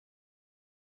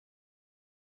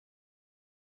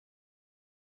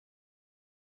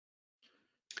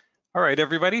All right,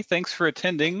 everybody, thanks for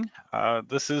attending.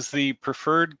 This is the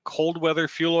Preferred Cold Weather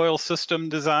Fuel Oil System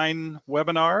Design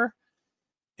webinar.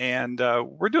 And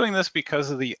we're doing this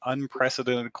because of the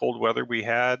unprecedented cold weather we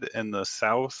had in the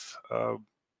South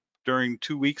during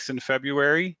 2 weeks in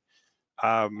February.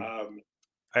 I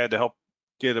had to help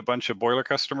get a bunch of boiler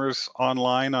customers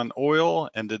online on oil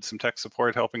and did some tech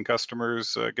support helping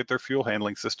customers get their fuel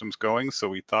handling systems going. So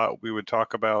we thought we would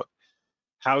talk about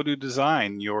how to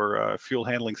design your fuel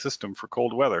handling system for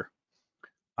cold weather.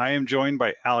 I am joined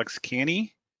by Alex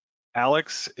Canny.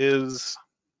 Alex is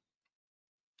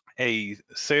a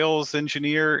sales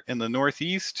engineer in the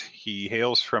Northeast. He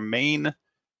hails from Maine,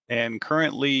 and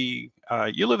currently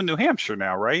you live in New Hampshire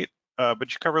now, right?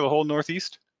 But you cover the whole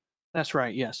Northeast? That's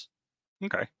right, yes.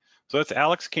 Okay. So that's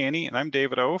Alex Canny, and I'm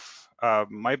David Oaf.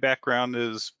 My background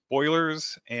is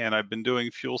boilers, and I've been doing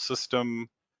fuel system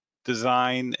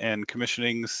design and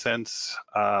commissioning since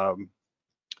I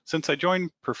joined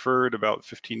Preferred about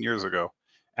 15 years ago.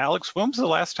 Alex, when was the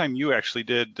last time you actually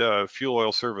did fuel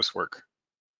oil service work?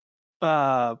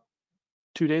 2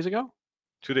 days ago?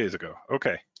 2 days ago.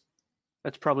 Okay.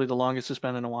 That's probably the longest it's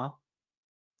been in a while.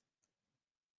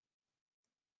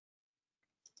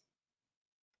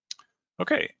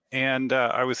 Okay. And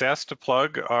I was asked to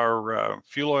plug our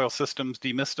fuel oil systems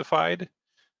demystified.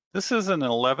 This is an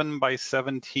 11 by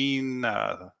 17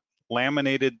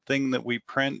 laminated thing that we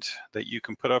print that you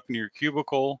can put up in your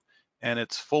cubicle, and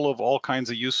it's full of all kinds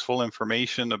of useful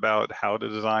information about how to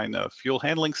design a fuel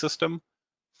handling system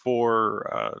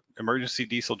for emergency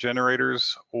diesel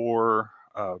generators or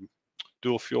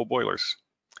dual fuel boilers.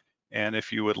 And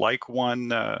if you would like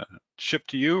one shipped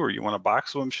to you, or you want a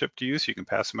box of them shipped to you so you can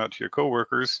pass them out to your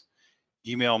coworkers,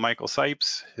 email Michael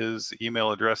Sipes. His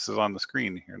email address is on the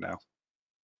screen here now.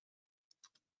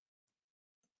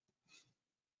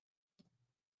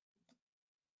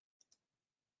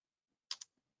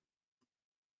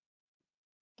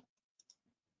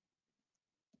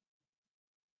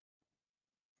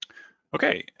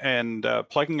 Okay, and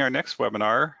plugging our next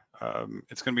webinar,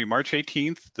 it's going to be March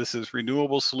 18th. This is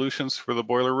Renewable Solutions for the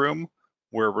Boiler Room,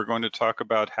 where we're going to talk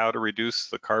about how to reduce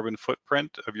the carbon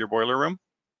footprint of your boiler room.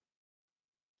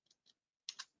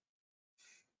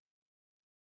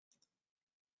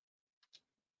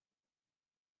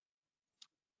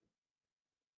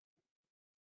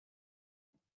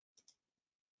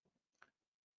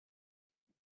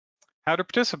 How to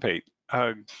participate.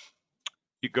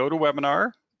 You go to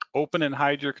webinar, open and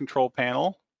hide your control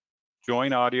panel,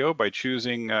 join audio by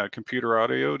choosing computer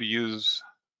audio to use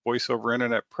voice over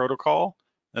internet protocol,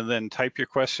 and then type your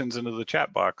questions into the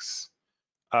chat box.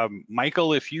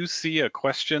 Michael, if you see a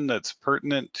question that's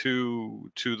pertinent to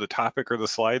the topic or the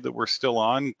slide that we're still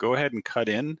on, go ahead and cut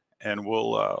in, and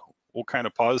we'll kind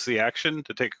of pause the action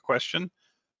to take a question.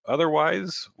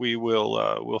 Otherwise,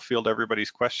 we'll field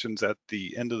everybody's questions at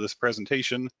the end of this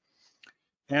presentation.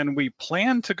 And we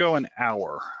plan to go an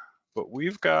hour, but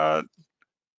we've got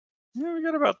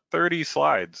about 30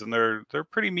 slides, and they're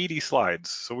pretty meaty slides,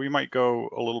 so we might go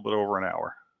a little bit over an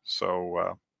hour.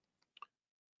 So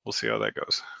we'll see how that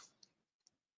goes.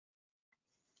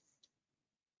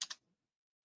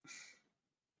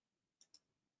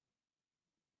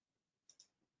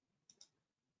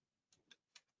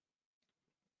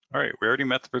 All right, we already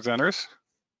met the presenters.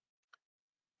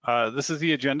 This is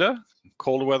the agenda: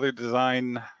 cold weather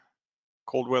design,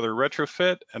 cold weather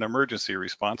retrofit, and emergency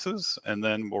responses. And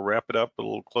then we'll wrap it up with a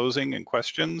little closing and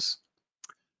questions,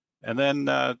 and then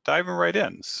diving right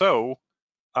in. So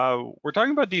we're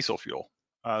talking about diesel fuel,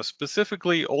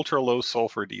 specifically ultra low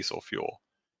sulfur diesel fuel.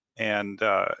 And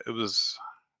it was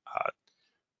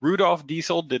Rudolf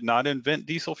Diesel did not invent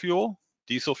diesel fuel.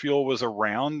 Diesel fuel was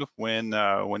around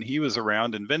when he was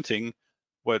around inventing.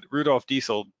 What Rudolf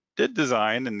Diesel did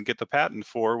design and get the patent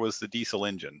for was the diesel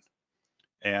engine.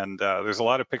 And there's a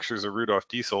lot of pictures of Rudolf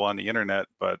Diesel on the internet,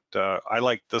 but I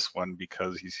like this one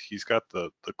because he's got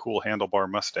the cool handlebar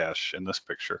mustache in this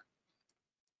picture.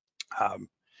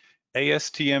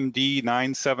 ASTM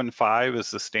D975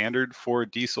 is the standard for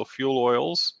diesel fuel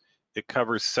oils. It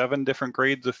covers 7 different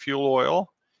grades of fuel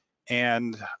oil.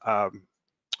 And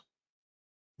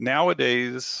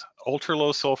nowadays, ultra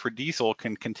low sulfur diesel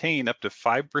can contain up to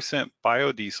 5%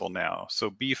 biodiesel now, so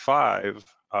B5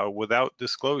 without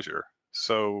disclosure.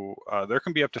 So there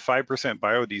can be up to 5%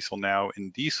 biodiesel now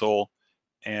in diesel,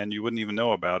 and you wouldn't even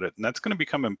know about it. And that's going to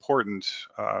become important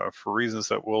for reasons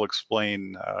that we'll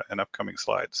explain in upcoming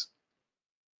slides.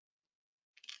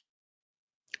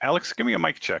 Alex, give me a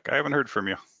mic check. I haven't heard from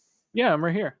you. Yeah, I'm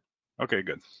right here. Okay,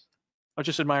 good. I was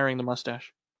just admiring the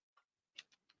mustache.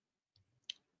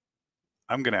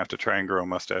 I'm gonna have to try and grow a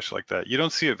mustache like that. You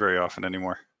don't see it very often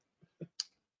anymore.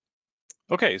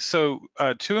 Okay, so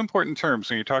two important terms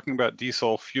when you're talking about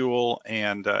diesel fuel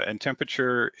and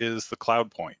temperature is the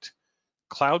cloud point.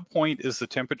 Cloud point is the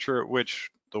temperature at which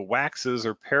the waxes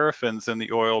or paraffins in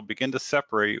the oil begin to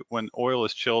separate when oil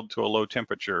is chilled to a low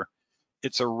temperature.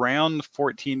 It's around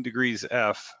 14 degrees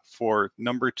F for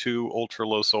number 2 ultra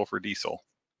low sulfur diesel.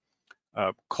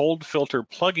 Cold filter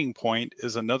plugging point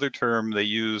is another term they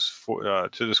use to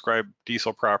describe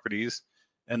diesel properties,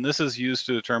 and this is used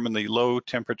to determine the low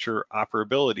temperature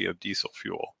operability of diesel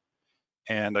fuel.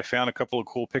 And I found a couple of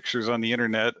cool pictures on the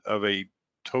internet of a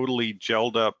totally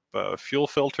gelled up fuel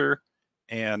filter,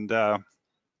 and I'm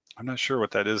not sure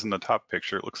what that is in the top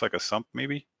picture. It looks like a sump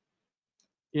maybe.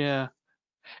 Yeah.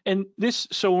 And this,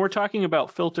 so when we're talking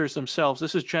about filters themselves,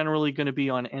 this is generally going to be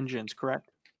on engines, correct?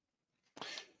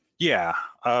 Yeah,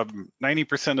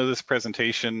 90% of this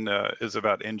presentation is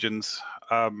about engines.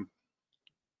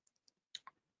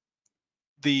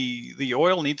 The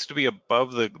oil needs to be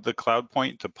above the cloud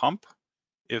point to pump.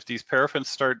 If these paraffins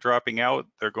start dropping out,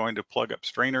 they're going to plug up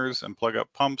strainers and plug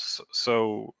up pumps.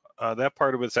 So that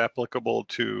part of it's applicable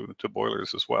to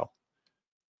boilers as well.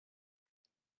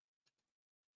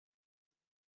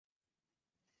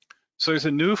 So there's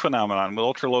a new phenomenon with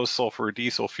ultra low sulfur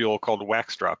diesel fuel called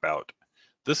wax dropout.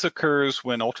 This occurs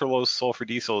when ultra low sulfur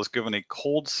diesel is given a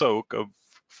cold soak of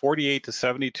 48 to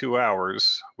 72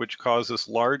 hours, which causes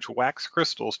large wax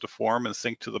crystals to form and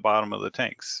sink to the bottom of the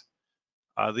tanks.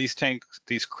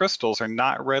 These crystals are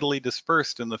not readily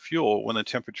dispersed in the fuel when the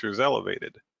temperature is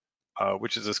elevated,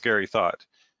 which is a scary thought.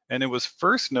 And it was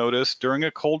first noticed during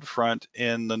a cold front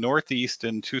in the Northeast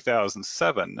in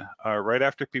 2007, right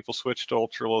after people switched to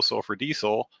ultra low sulfur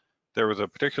diesel. There was a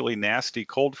particularly nasty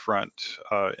cold front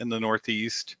in the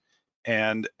Northeast,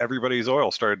 and everybody's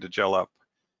oil started to gel up.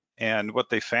 And what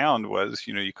they found was,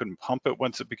 you couldn't pump it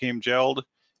once it became gelled.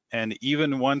 And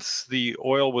even once the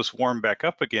oil was warmed back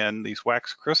up again, these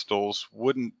wax crystals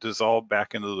wouldn't dissolve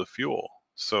back into the fuel.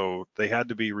 So they had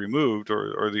to be removed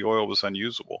or the oil was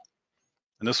unusable.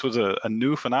 And this was a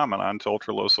new phenomenon to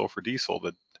ultra low sulfur diesel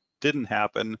that didn't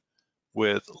happen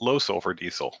with low sulfur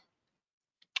diesel.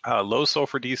 Low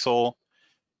sulfur diesel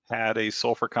had a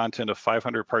sulfur content of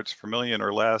 500 parts per million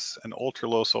or less, and ultra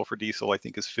low sulfur diesel, I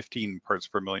think, is 15 parts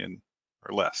per million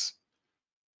or less.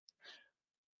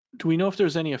 Do we know if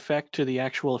there's any effect to the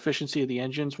actual efficiency of the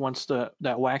engines once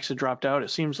that wax had dropped out? It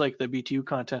seems like the BTU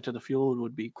content of the fuel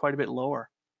would be quite a bit lower.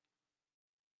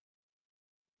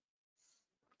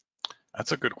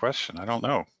 That's a good question. I don't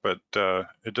know, but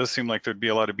it does seem like there'd be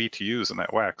a lot of BTUs in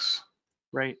that wax.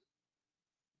 Right.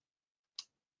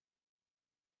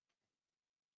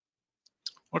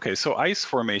 Okay, so ice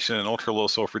formation in ultra low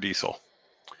sulfur diesel.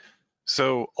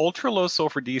 So ultra low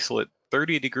sulfur diesel at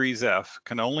 30 degrees F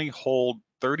can only hold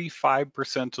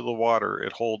 35% of the water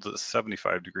it holds at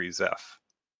 75 degrees F.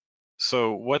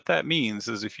 So what that means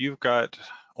is if you've got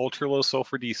ultra low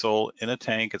sulfur diesel in a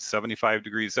tank at 75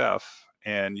 degrees F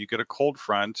and you get a cold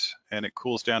front and it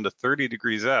cools down to 30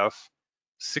 degrees F,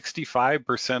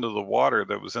 65% of the water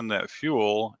that was in that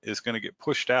fuel is going to get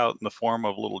pushed out in the form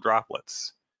of little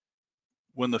droplets.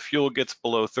 When the fuel gets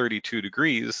below 32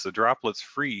 degrees, the droplets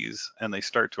freeze and they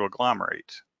start to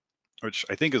agglomerate, which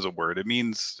I think is a word. It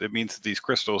means that these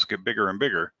crystals get bigger and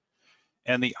bigger.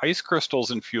 And the ice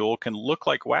crystals in fuel can look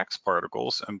like wax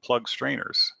particles and plug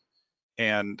strainers.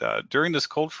 And during this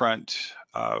cold front,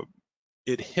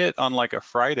 it hit on like a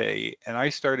Friday, and I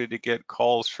started to get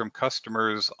calls from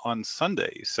customers on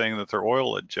Sunday saying that their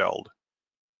oil had gelled,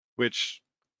 which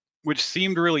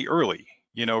seemed really early,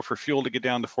 for fuel to get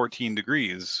down to 14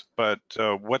 degrees. But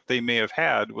what they may have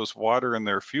had was water in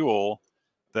their fuel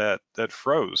that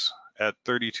froze at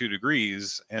 32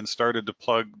 degrees and started to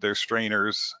plug their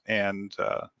strainers. And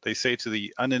they say to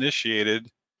the uninitiated,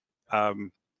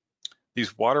 um,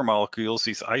 these water molecules,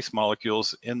 these ice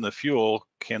molecules in the fuel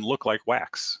can look like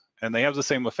wax. And they have the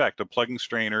same effect of plugging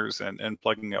strainers and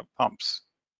plugging up pumps.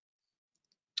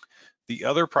 The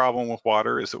other problem with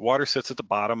water is that water sits at the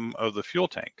bottom of the fuel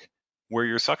tank where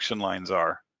your suction lines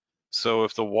are. So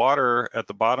if the water at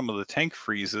the bottom of the tank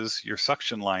freezes, your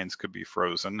suction lines could be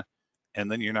frozen,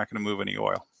 and then you're not going to move any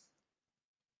oil.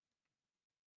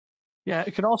 Yeah,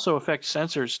 it can also affect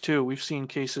sensors too. We've seen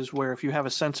cases where if you have a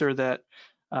sensor that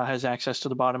has access to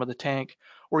the bottom of the tank,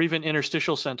 or even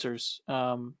interstitial sensors,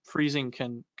 freezing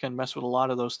can mess with a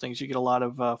lot of those things. You get a lot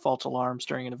of false alarms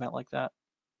during an event like that.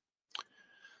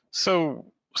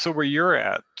 So where you're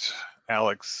at,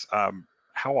 Alex,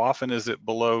 how often is it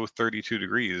below 32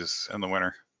 degrees in the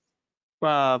winter?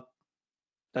 Uh,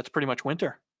 that's pretty much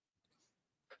winter.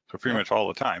 so pretty Yep. much all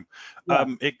the time. Yeah.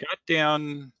 It got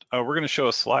down, we're going to show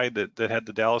a slide that had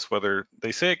the Dallas weather.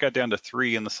 They say it got down to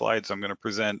 3 in the slides I'm going to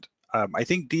present. I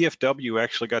think DFW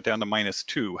actually got down to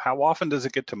 -2. How often does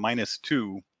it get to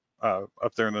 -2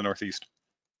 up there in the Northeast?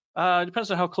 It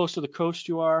depends on how close to the coast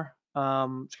you are. It's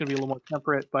going to be a little more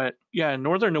temperate, but yeah, in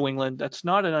northern New England, that's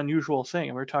not an unusual thing.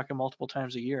 And we're talking multiple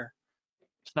times a year.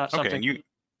 It's not Okay, something.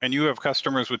 and you have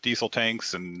customers with diesel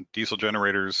tanks and diesel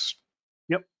generators.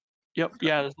 Yep. Yep. Okay.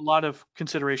 Yeah, there's a lot of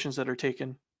considerations that are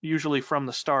taken usually from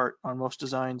the start on most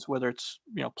designs, whether it's,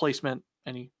 placement,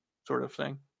 any sort of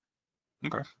thing.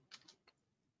 Okay.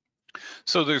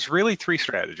 So there's really 3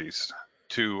 strategies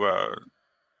to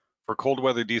for cold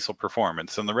weather diesel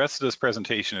performance, and the rest of this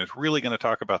presentation is really going to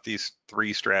talk about these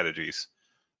 3 strategies.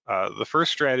 The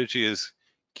first strategy is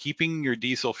keeping your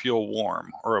diesel fuel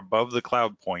warm or above the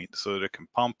cloud point so that it can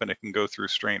pump and it can go through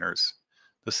strainers.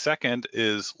 The second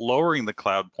is lowering the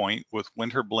cloud point with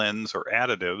winter blends or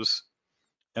additives.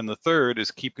 And the third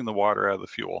is keeping the water out of the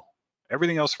fuel.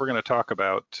 Everything else we're going to talk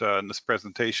about in this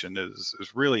presentation is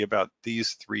really about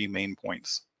these 3 main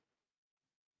points.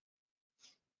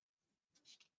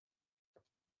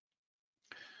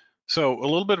 So a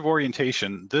little bit of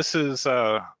orientation. This is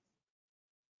a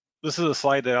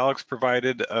slide that Alex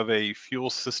provided of a fuel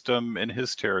system in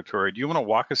his territory. Do you want to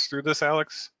walk us through this,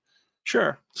 Alex?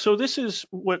 Sure. So this is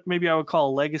what maybe I would call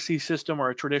a legacy system or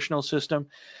a traditional system.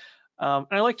 And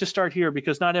I like to start here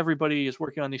because not everybody is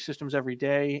working on these systems every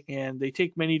day, and they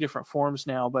take many different forms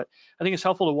now. But I think it's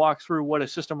helpful to walk through what a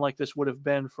system like this would have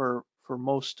been for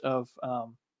most of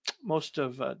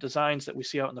designs that we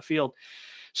see out in the field.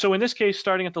 So in this case,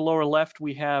 starting at the lower left,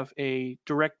 we have a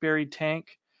direct buried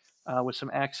tank with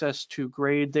some access to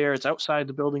grade there. It's outside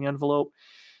the building envelope.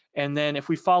 And then if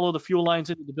we follow the fuel lines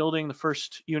into the building, the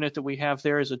first unit that we have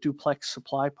there is a duplex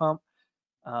supply pump.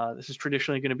 This is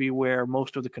traditionally going to be where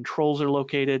most of the controls are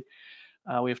located.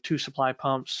 We have 2 supply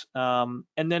pumps. And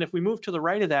then if we move to the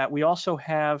right of that, we also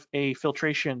have a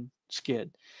filtration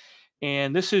skid.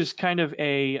 And this is kind of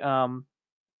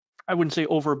I wouldn't say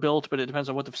overbuilt, but it depends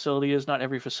on what the facility is. Not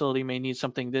every facility may need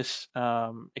something this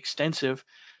extensive,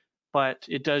 but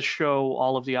it does show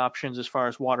all of the options as far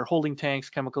as water holding tanks,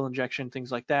 chemical injection,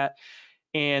 things like that.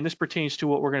 And this pertains to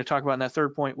what we're going to talk about in that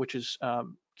third point, which is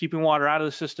keeping water out of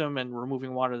the system and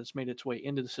removing water that's made its way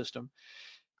into the system.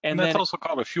 And And that's then, also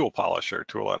called a fuel polisher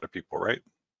to a lot of people, right?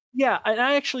 yeah, and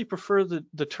I actually prefer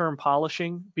the term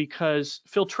polishing because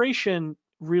filtration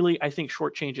really, I think,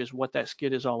 shortchanges what that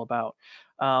skid is all about.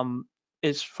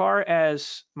 As far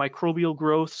as microbial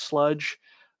growth, sludge,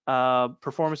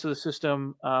 performance of the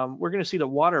system, we're going to see that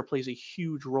water plays a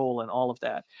huge role in all of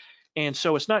that. And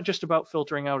so it's not just about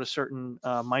filtering out a certain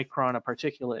micron of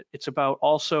particulate. It's about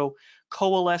also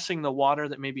coalescing the water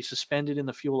that may be suspended in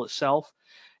the fuel itself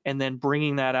and then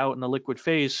bringing that out in the liquid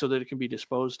phase so that it can be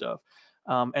disposed of.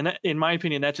 And that, in my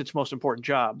opinion, that's its most important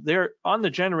job. There on the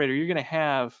generator, you're going to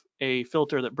have a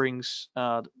filter that brings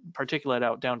particulate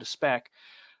out down to spec.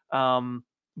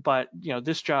 But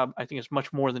this job, I think, is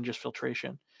much more than just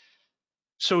filtration.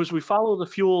 So as we follow the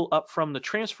fuel up from the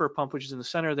transfer pump, which is in the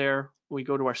center there, we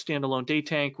go to our standalone day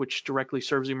tank, which directly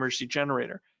serves the emergency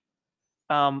generator.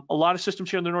 A lot of systems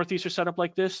here in the Northeast are set up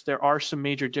like this. There are some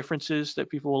major differences that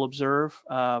people will observe.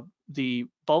 The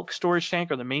bulk storage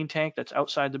tank or the main tank that's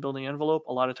outside the building envelope,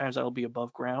 a lot of times that will be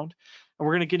above ground. And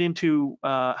we're going to get into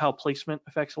how placement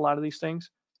affects a lot of these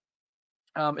things.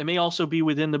 It may also be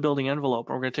within the building envelope,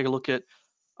 and we're going to take a look at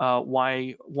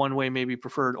why one way may be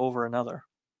preferred over another.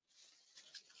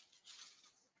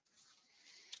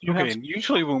 Okay, and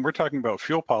usually when we're talking about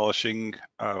fuel polishing,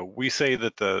 we say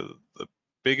that the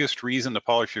biggest reason to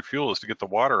polish your fuel is to get the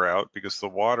water out because the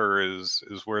water is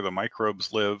where the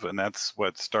microbes live and that's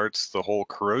what starts the whole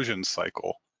corrosion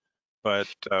cycle. But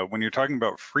when you're talking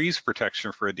about freeze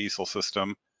protection for a diesel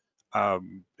system,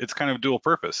 it's kind of dual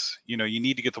purpose. You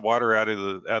need to get the water out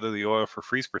of the oil for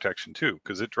freeze protection too,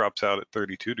 because it drops out at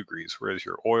 32 degrees, whereas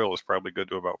your oil is probably good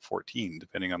to about 14,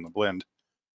 depending on the blend.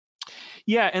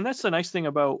 Yeah, and that's the nice thing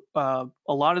about a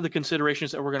lot of the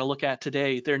considerations that we're going to look at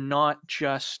today. They're not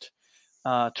just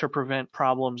to prevent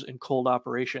problems in cold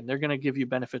operation. They're going to give you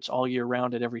benefits all year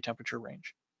round at every temperature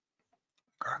range.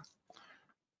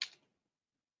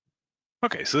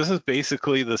 Okay, so this is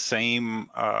basically the same.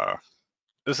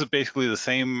 This is basically the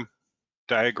same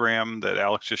diagram that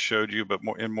Alex just showed you, but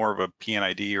in more of a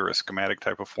PNID or a schematic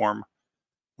type of form.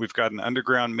 We've got an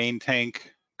underground main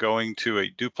tank going to a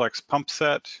duplex pump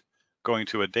set, going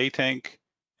to a day tank,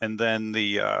 and then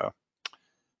the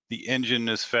engine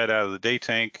is fed out of the day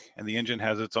tank, and the engine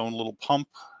has its own little pump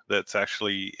that's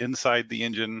actually inside the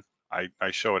engine.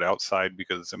 I show it outside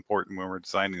because it's important when we're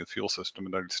designing the fuel system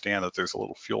and understand that there's a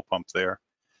little fuel pump there.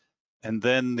 And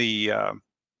then the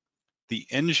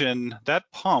engine, that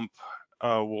pump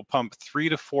will pump 3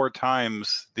 to 4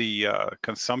 times the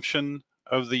consumption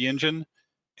of the engine,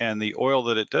 and the oil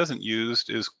that it doesn't use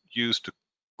is used to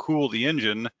cool the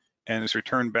engine and is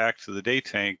returned back to the day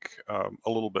tank a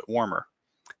little bit warmer.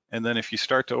 And then if you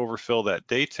start to overfill that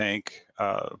day tank,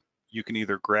 you can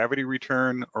either gravity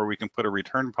return or we can put a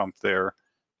return pump there,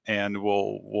 and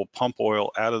we'll pump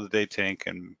oil out of the day tank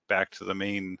and back to the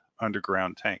main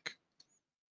underground tank.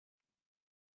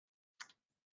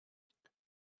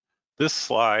 This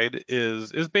slide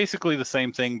is basically the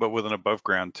same thing but with an above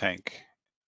ground tank.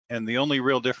 And the only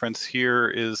real difference here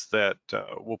is that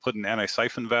we'll put an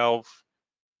anti-siphon valve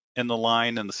in the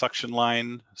line and the suction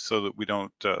line so that we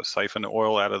don't siphon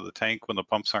oil out of the tank when the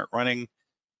pumps aren't running.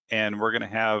 And we're going to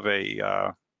have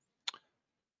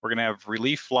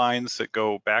relief lines that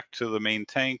go back to the main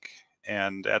tank.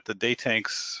 And at the day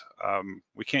tanks,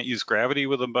 we can't use gravity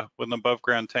with an above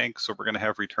ground tank, so we're going to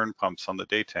have return pumps on the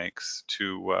day tanks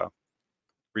to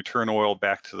return oil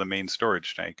back to the main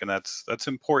storage tank. And that's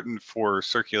important for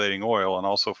circulating oil and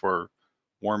also for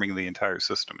warming the entire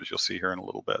system, as you'll see here in a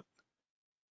little bit.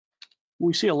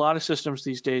 We see a lot of systems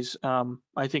these days.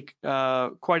 I think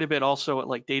quite a bit also at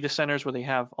like data centers where they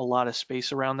have a lot of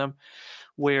space around them,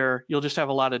 where you'll just have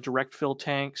a lot of direct fill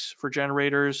tanks for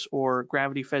generators or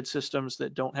gravity fed systems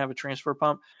that don't have a transfer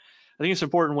pump. I think it's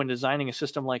important when designing a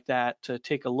system like that to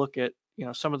take a look at, you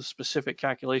know, some of the specific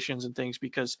calculations and things,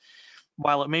 because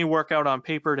while it may work out on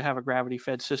paper to have a gravity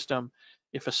fed system,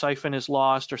 if a siphon is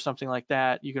lost or something like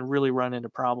that, you can really run into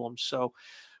problems. So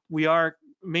we are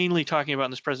mainly talking about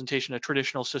in this presentation a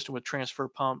traditional system with transfer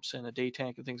pumps and a day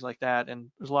tank and things like that,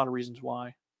 and there's a lot of reasons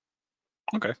why.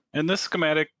 Okay, and this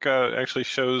schematic actually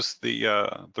shows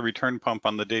the return pump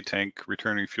on the day tank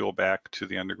returning fuel back to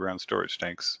the underground storage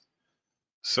tanks.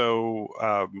 So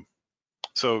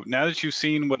so now that you've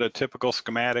seen what a typical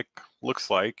schematic looks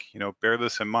like, you know, bear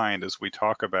this in mind as we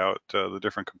talk about the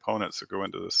different components that go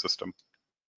into the system.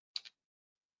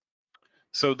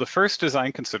 So the first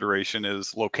design consideration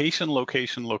is location,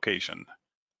 location, location.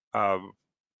 Uh,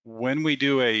 when we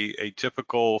do a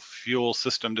typical fuel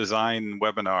system design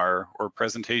webinar or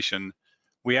presentation,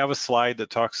 we have a slide that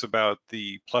talks about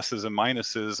the pluses and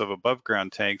minuses of above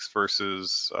ground tanks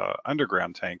versus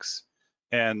underground tanks.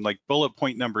 And like bullet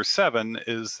point number 7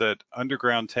 is that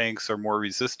underground tanks are more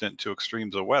resistant to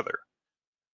extremes of weather.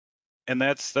 And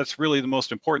that's really the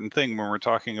most important thing when we're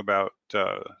talking about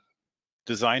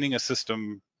designing a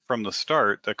system from the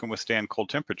start that can withstand cold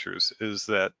temperatures, is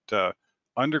that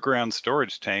underground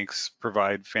storage tanks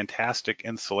provide fantastic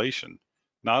insulation.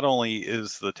 Not only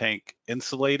is the tank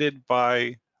insulated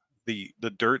by the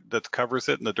dirt that covers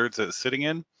it and the dirt that it's sitting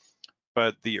in,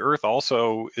 but the earth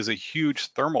also is a huge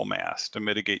thermal mass to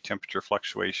mitigate temperature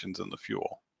fluctuations in the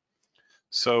fuel.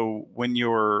 So when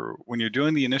you're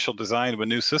doing the initial design of a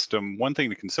new system, one thing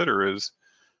to consider is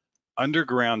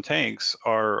underground tanks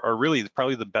are really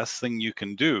probably the best thing you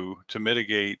can do to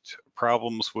mitigate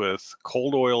problems with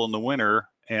cold oil in the winter,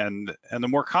 and the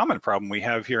more common problem we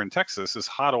have here in Texas is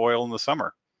hot oil in the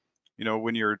summer. You know,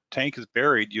 when your tank is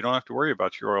buried, you don't have to worry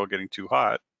about your oil getting too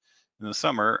hot in the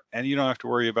summer, and you don't have to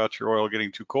worry about your oil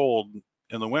getting too cold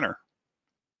in the winter.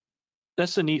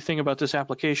 That's the neat thing about this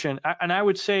application. And I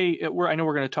would say, I know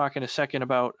we're going to talk in a second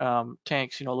about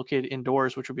tanks, you know, located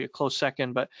indoors, which would be a close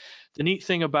second. But the neat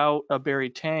thing about a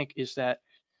buried tank is that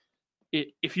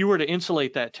if you were to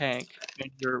insulate that tank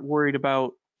and you're worried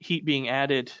about heat being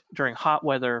added during hot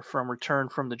weather from return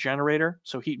from the generator,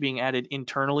 so heat being added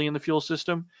internally in the fuel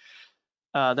system,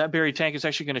 that buried tank is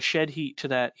actually going to shed heat to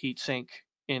that heat sink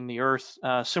in the earth,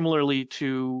 similarly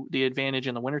to the advantage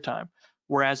in the wintertime.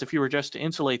 Whereas if you were just to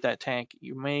insulate that tank,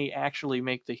 you may actually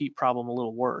make the heat problem a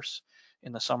little worse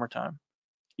in the summertime.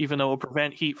 Even though it will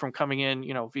prevent heat from coming in,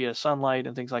 you know, via sunlight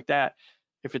and things like that,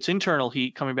 if it's internal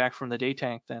heat coming back from the day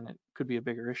tank, then it could be a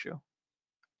bigger issue.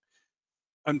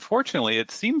 Unfortunately,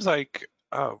 it seems like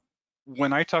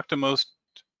when I talk to most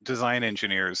design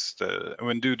engineers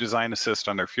when do design assist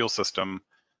on their fuel system,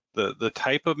 the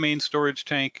type of main storage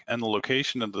tank and the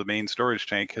location of the main storage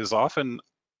tank has often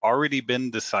already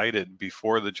been decided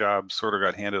before the job sort of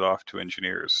got handed off to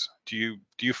engineers. Do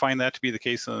you find that to be the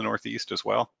case in the Northeast as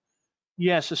well?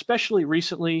 Yes, especially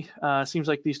recently, seems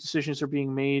like these decisions are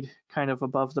being made kind of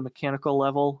above the mechanical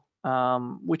level,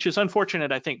 which is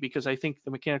unfortunate, I think, because I think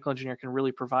the mechanical engineer can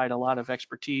really provide a lot of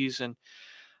expertise and,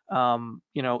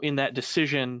 you know, in that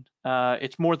decision,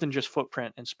 it's more than just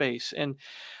footprint and space. And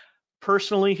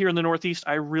Personally, here in the Northeast,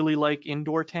 I really like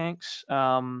indoor tanks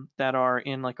that are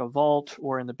in like a vault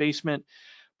or in the basement.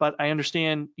 But I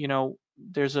understand,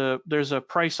 there's a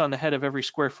price on the head of every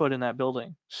square foot in that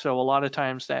building. So a lot of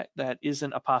times that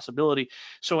isn't a possibility.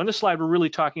 So in this slide, we're really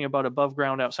talking about above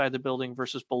ground outside the building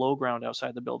versus below ground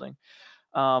outside the building.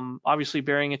 Obviously,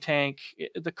 burying a tank,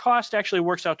 the cost actually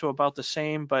works out to about the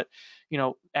same, but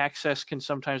access can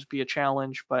sometimes be a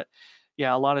challenge. But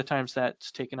yeah, a lot of times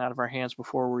that's taken out of our hands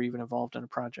before we're even involved in a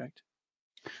project.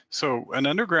 So an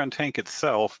underground tank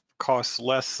itself costs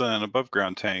less than an above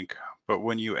ground tank, but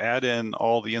when you add in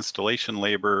all the installation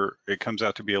labor, it comes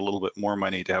out to be a little bit more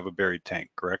money to have a buried tank,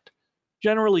 correct?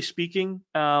 Generally speaking,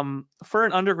 for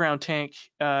an underground tank,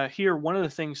 here, one of the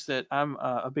things that I'm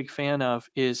a big fan of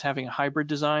is having a hybrid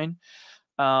design.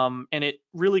 And it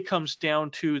really comes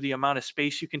down to the amount of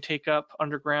space you can take up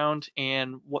underground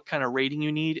and what kind of rating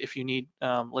you need. If you need,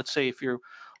 let's say, if you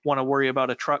want to worry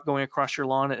about a truck going across your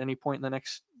lawn at any point in the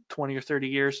next 20 or 30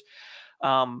 years,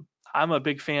 I'm a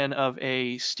big fan of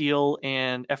a steel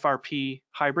and FRP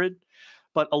hybrid.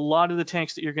 But a lot of the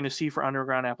tanks that you're going to see for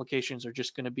underground applications are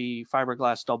just going to be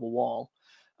fiberglass double wall.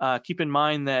 Keep in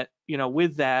mind that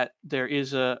with that there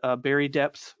is a bury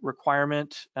depth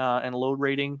requirement and load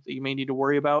rating that you may need to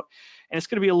worry about, and it's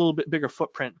going to be a little bit bigger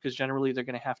footprint because generally they're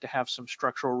going to have some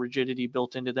structural rigidity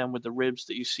built into them with the ribs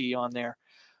that you see on there,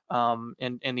 and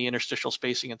the interstitial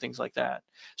spacing and things like that.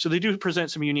 So they do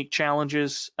present some unique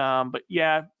challenges, but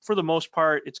yeah, for the most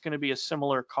part, it's going to be a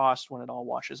similar cost when it all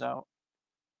washes out.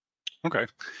 Okay.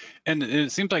 And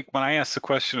it seems like when I ask the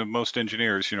question of most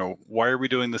engineers, why are we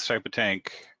doing this type of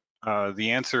tank?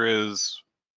 The answer is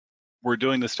we're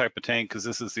doing this type of tank because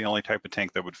this is the only type of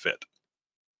tank that would fit.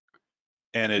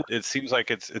 And it seems like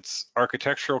it's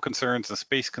architectural concerns and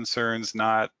space concerns,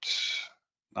 not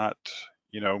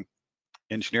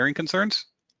engineering concerns.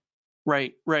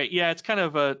 Right, right. Yeah, it's kind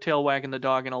of a tail wagging the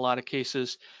dog in a lot of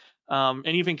cases. And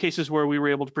even cases where we were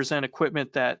able to present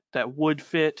equipment that would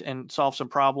fit and solve some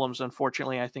problems.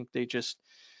 Unfortunately, I think they just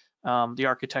the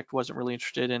architect wasn't really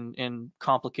interested in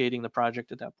complicating the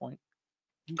project at that point.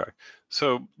 Okay.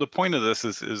 So the point of this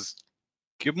is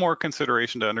give more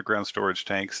consideration to underground storage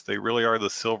tanks. They really are the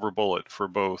silver bullet for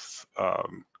both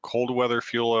cold weather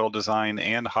fuel oil design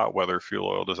and hot weather fuel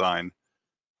oil design,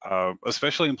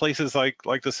 especially in places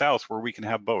like the South where we can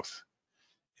have both.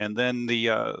 And then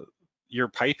your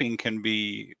piping can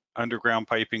be underground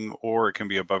piping or it can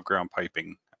be above ground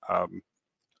piping.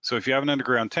 So if you have an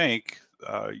underground tank,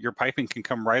 your piping can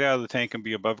come right out of the tank and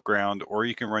be above ground, or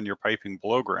you can run your piping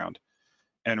below ground.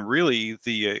 And really,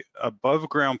 the above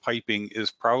ground piping is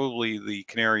probably the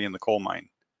canary in the coal mine.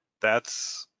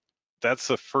 That's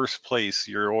the first place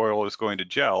your oil is going to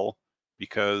gel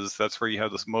because that's where you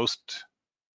have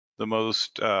the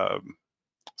most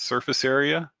surface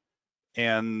area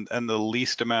and the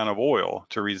least amount of oil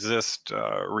to resist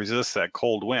that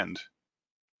cold wind.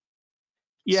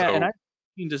 Yeah, and So I've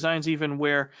seen designs even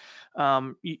where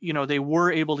they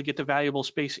were able to get the valuable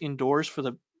space indoors for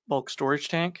the bulk storage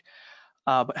tank,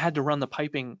 but had to run the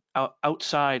piping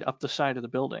outside up the side of the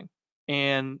building.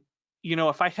 And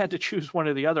if I had to choose one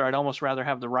or the other, I'd almost rather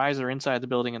have the riser inside the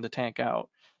building and the tank out.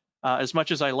 As much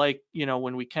as I like,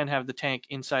 when we can have the tank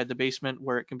inside the basement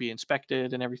where it can be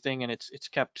inspected and everything, and it's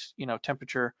kept,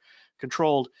 temperature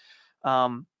controlled.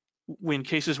 Um, when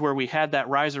cases where we had that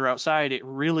riser outside, it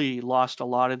really lost a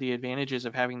lot of the advantages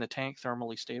of having the tank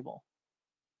thermally stable.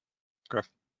 okay.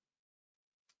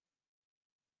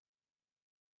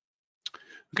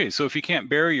 Okay, so if you can't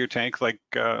bury your tank like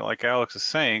Alex is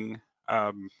saying,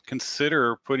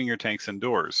 consider putting your tanks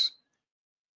indoors.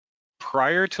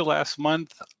 Prior to last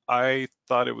month, I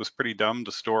thought it was pretty dumb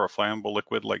to store a flammable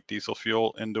liquid like diesel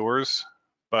fuel indoors,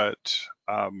 but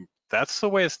that's the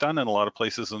way it's done in a lot of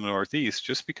places in the Northeast,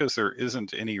 just because there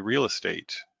isn't any real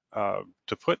estate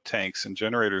to put tanks and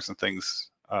generators and things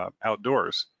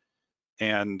outdoors.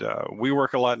 And we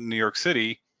work a lot in New York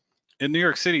City. In New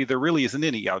York City, there really isn't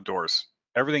any outdoors.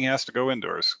 Everything has to go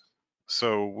indoors.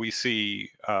 So we see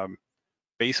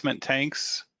basement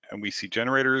tanks and we see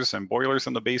generators and boilers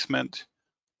in the basement,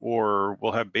 or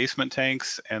we'll have basement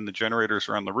tanks and the generators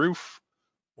are on the roof,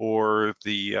 or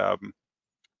the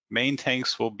main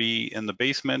tanks will be in the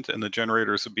basement and the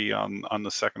generators will be on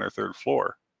the second or third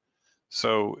floor.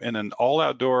 So in an all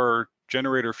outdoor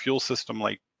generator fuel system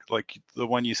like the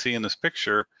one you see in this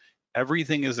picture,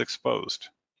 everything is exposed.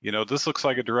 This looks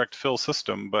like a direct fill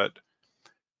system, but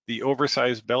the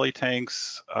oversized belly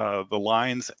tanks, the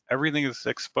lines, everything is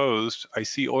exposed. I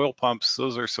see oil pumps;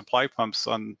 those are supply pumps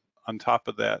on top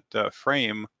of that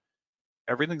frame.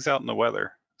 Everything's out in the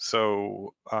weather,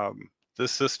 so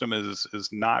this system is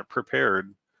not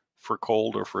prepared for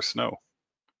cold or for snow.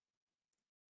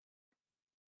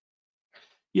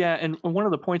 Yeah, and one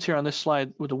of the points here on this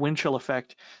slide with the wind chill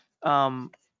effect,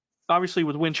 obviously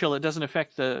with wind chill, it doesn't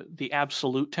affect the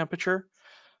absolute temperature,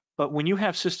 but when you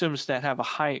have systems that have a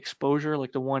high exposure,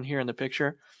 like the one here in the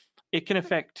picture, it can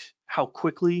affect how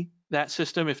quickly that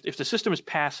system, if the system is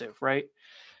passive, right,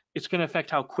 it's going to affect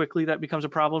how quickly that becomes a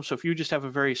problem. So if you just have a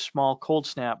very small cold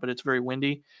snap, but it's very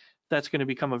windy, that's going to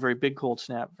become a very big cold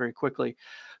snap very quickly.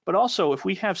 But also, if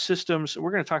we have systems,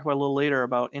 we're going to talk about a little later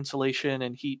about insulation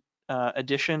and heat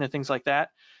addition and things like that.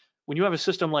 When you have a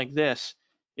system like this,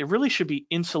 it really should be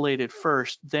insulated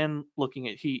first, then looking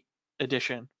at heat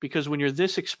addition, because when you're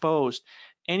this exposed,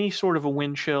 any sort of a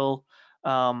wind chill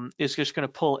is just going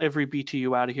to pull every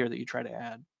BTU out of here that you try to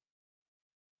add.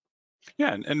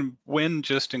 Yeah, and wind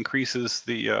just increases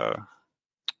the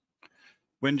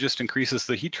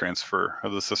heat transfer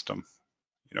of the system.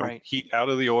 You know, Right. heat out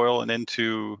of the oil and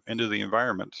into the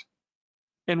environment.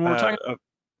 And Uh,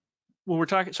 when we're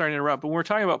talking, sorry to interrupt, but when we're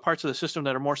talking about parts of the system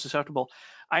that are more susceptible,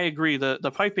 I agree.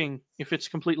 The piping, if it's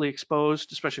completely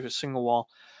exposed, especially if it's single wall,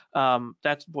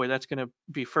 that's going to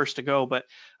be first to go. But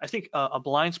I think a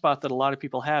blind spot that a lot of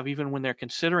people have, even when they're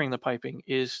considering the piping,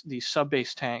 is the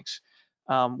sub-base tanks.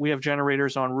 We have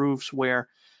generators on roofs where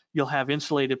you'll have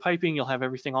insulated piping, you'll have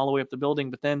everything all the way up the building,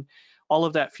 but then all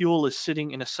of that fuel is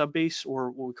sitting in a sub-base,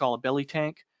 or what we call a belly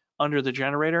tank, under the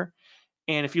generator.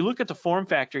 And if you look at the form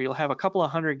factor, you'll have a couple of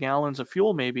 100 gallons of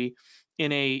fuel maybe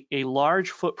in a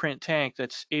large footprint tank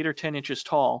that's 8 or 10 inches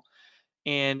tall,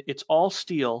 and it's all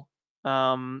steel.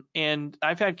 And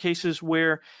I've had cases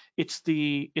where it's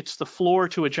the floor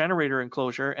to a generator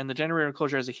enclosure, and the generator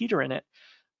enclosure has a heater in it,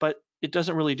 but it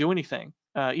doesn't really do anything,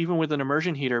 even with an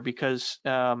immersion heater, because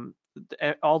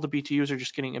all the BTUs are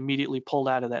just getting immediately pulled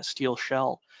out of that steel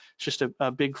shell. It's just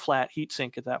a big flat heat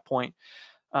sink at that point.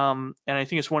 And I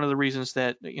think it's one of the reasons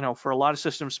that, you know, for a lot of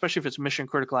systems, especially if it's mission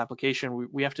critical application,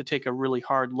 we have to take a really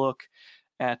hard look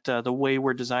at the way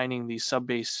we're designing these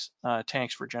sub-base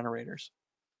tanks for generators.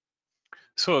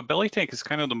 so a belly tank is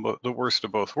kind of the worst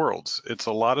of both worlds. It's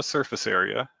a lot of surface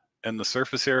area, and the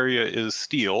surface area is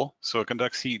steel, so it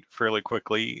conducts heat fairly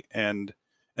quickly, and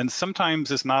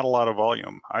sometimes it's not a lot of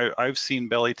volume. I've seen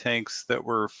belly tanks that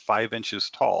were 5 inches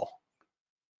tall.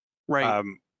 Right.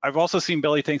 I've also seen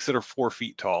belly tanks that are 4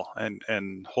 feet tall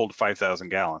and hold 5,000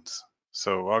 gallons.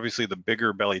 So obviously the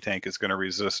bigger belly tank is going to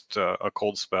resist a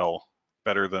cold spell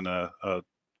better than a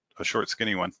short,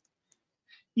 skinny one.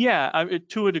 Yeah,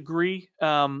 to a degree.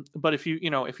 But if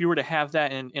you were to have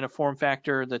that in a form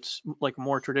factor that's like a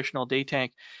more traditional day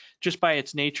tank, just by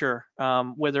its nature,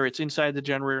 whether it's inside the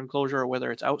generator enclosure or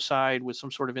whether it's outside with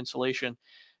some sort of insulation,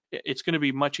 it's going to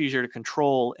be much easier to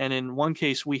control. And in one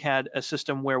case, we had a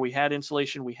system where we had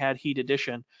insulation, we had heat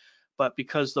addition, but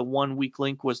because the one weak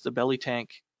link was the belly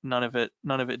tank, none of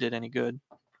it did any good.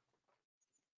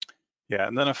 Yeah,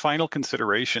 and then a final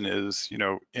consideration is, you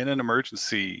know, in an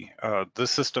emergency,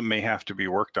 this system may have to be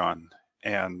worked on.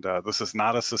 And this is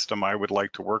not a system I would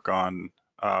like to work on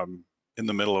in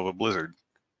the middle of a blizzard.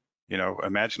 You know,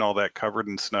 imagine all that covered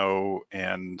in snow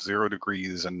and 0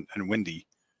 degrees and windy.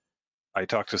 I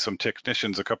talked to some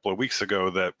technicians a couple of weeks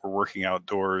ago that were working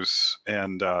outdoors,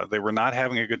 and they were not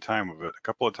having a good time of it. A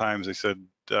couple of times they said,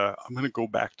 I'm going to go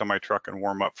back to my truck and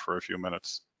warm up for a few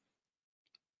minutes.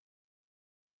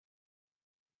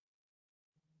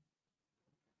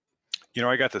 You know,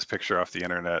 I got this picture off the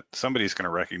internet. Somebody's going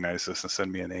to recognize this and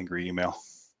send me an angry email.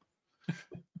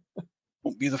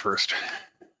 Won't be the first.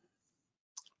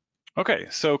 Okay,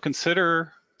 so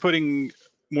consider putting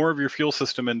more of your fuel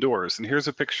system indoors. And here's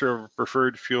a picture of a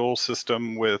preferred fuel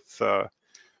system with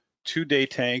 2 day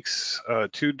tanks,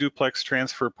 2 duplex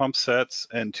transfer pump sets,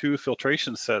 and 2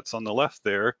 filtration sets on the left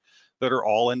there that are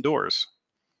all indoors.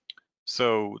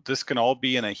 So this can all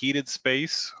be in a heated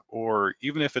space, or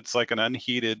even if it's like an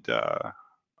unheated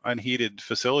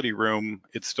facility room,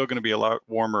 it's still going to be a lot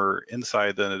warmer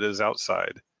inside than it is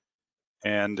outside.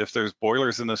 And if there's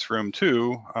boilers in this room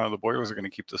too, the boilers are going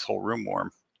to keep this whole room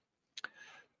warm.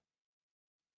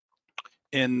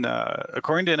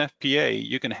 According to NFPA,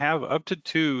 you can have up to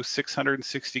 2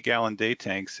 660-gallon day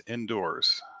tanks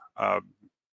indoors.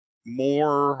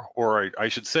 More, or I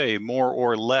should say more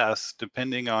or less,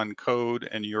 depending on code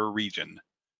and your region.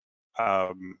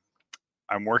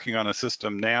 I'm working on a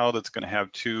system now that's going to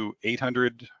have 2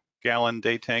 800-gallon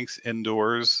day tanks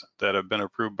indoors that have been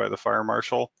approved by the fire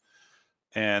marshal.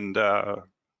 And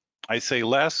I say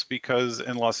less because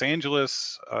in Los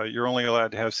Angeles, you're only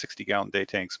allowed to have 60-gallon day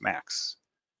tanks max.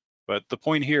 But the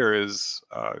point here is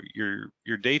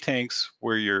your day tanks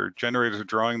where your generators are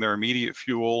drawing their immediate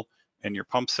fuel and your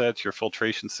pump sets, your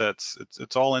filtration sets.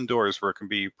 It's all indoors where it can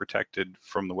be protected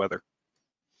from the weather.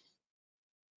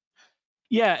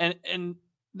 Yeah, and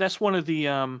that's one of the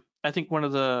I think one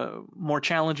of the more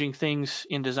challenging things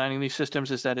in designing these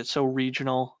systems is that it's so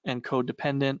regional and code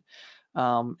dependent,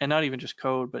 and not even just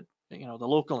code, but the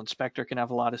local inspector can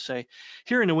have a lot to say.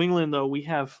 Here in New England, though, we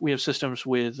have systems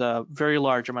with very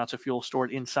large amounts of fuel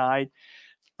stored inside.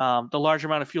 The large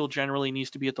amount of fuel generally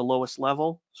needs to be at the lowest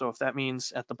level. So if that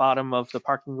means at the bottom of the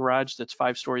parking garage that's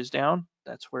 5 stories down,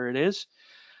 that's where it is.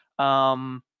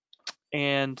 Um,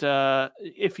 and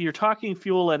if you're talking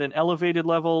fuel at an elevated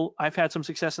level, I've had some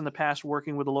success in the past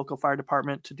working with the local fire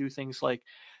department to do things like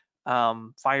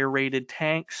fire rated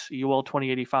tanks. UL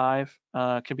 2085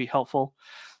 can be helpful.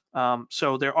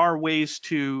 So there are ways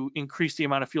to increase the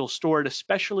amount of fuel stored,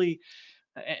 especially,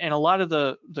 and a lot of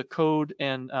the code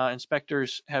and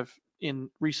inspectors have in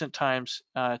recent times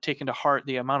taken to heart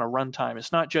the amount of runtime.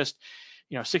 It's not just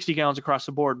 60 gallons across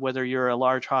the board, whether you're a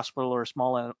large hospital or a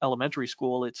small elementary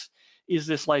school. It's, is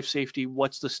this life safety?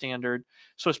 What's the standard?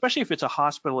 So especially if it's a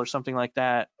hospital or something like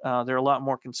that, there are a lot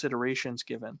more considerations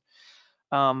given.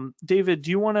 David,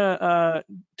 do you want to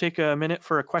take a minute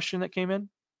for a question that came in?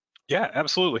 Yeah,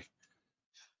 absolutely.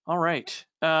 All right.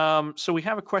 So we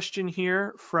have a question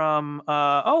here from,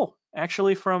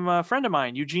 actually from a friend of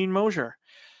mine, Eugene Mosier.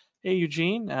 Hey,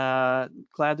 Eugene,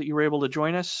 glad that you were able to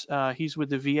join us. He's with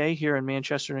the VA here in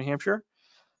Manchester, New Hampshire.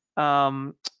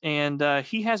 And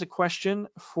he has a question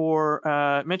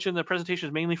for, mentioned the presentation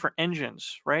is mainly for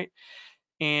engines, right?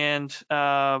 And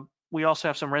we also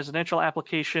have some residential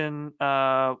application.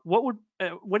 What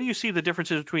do you see the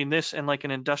differences between this and like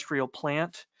an industrial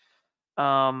plant?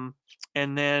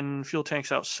 And then fuel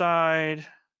tanks outside,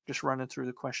 just running through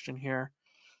the question here.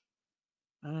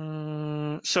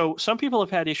 So some people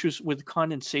have had issues with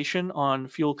condensation on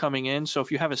fuel coming in. So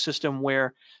if you have a system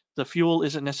where the fuel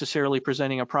isn't necessarily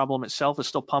presenting a problem itself, it's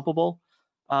still pumpable,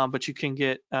 but you can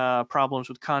get problems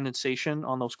with condensation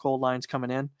on those cold lines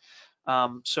coming in.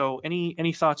 So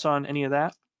any thoughts on any of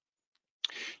that?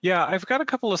 Yeah, I've got a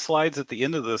couple of slides at the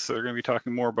end of this that are going to be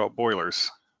talking more about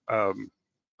boilers.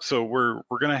 So we're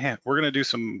gonna do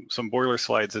some boiler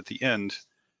slides at the end.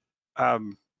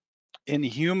 In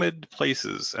humid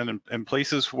places and in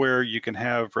places where you can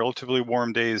have relatively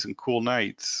warm days and cool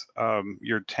nights,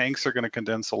 your tanks are going to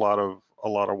condense a lot of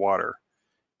water,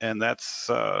 and that's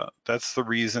the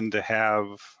reason to have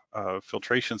a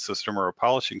filtration system or a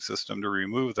polishing system to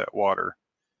remove that water.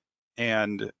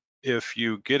 And if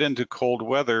you get into cold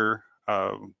weather,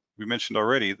 we mentioned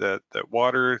already that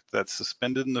water that's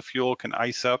suspended in the fuel can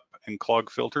ice up and clog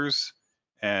filters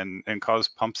and cause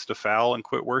pumps to foul and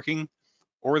quit working,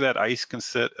 or that ice can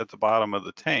sit at the bottom of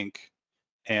the tank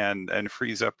and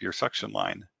freeze up your suction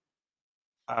line.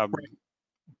 Right. And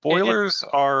Boilers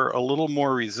are a little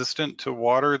more resistant to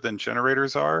water than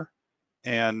generators are.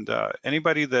 And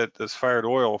anybody that's fired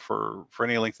oil for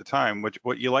any length of time,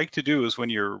 what you like to do is when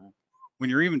you're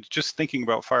even just thinking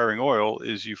about firing oil,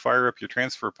 is you fire up your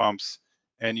transfer pumps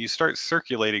and you start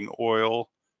circulating oil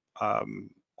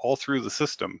all through the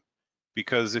system.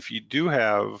 Because if you do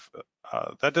have,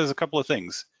 that does a couple of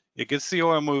things. It gets the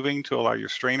oil moving to allow your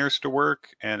strainers to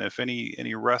work, and if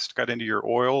any rust got into your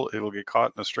oil, it'll get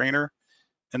caught in the strainer.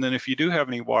 And then if you do have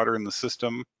any water in the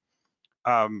system,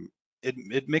 um,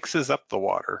 it mixes up the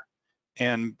water.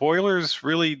 And boilers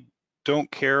really don't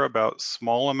care about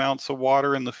small amounts of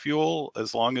water in the fuel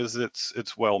as long as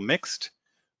it's well mixed.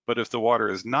 But if the water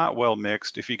is not well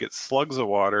mixed, if you get slugs of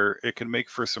water, it can make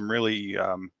for some really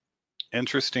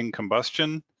interesting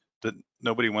combustion that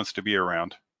nobody wants to be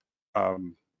around.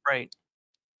 right.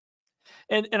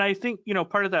 And I think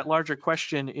part of that larger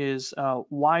question is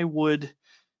why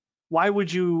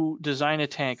would you design a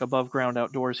tank above ground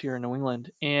outdoors here in New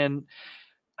England? And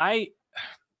I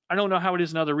I don't know how it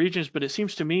is in other regions, but it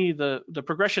seems to me the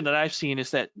progression that I've seen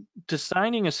is that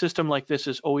designing a system like this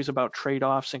is always about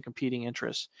trade-offs and competing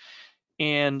interests.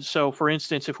 And so, for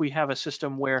instance, if we have a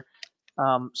system where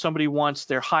somebody wants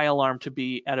their high alarm to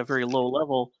be at a very low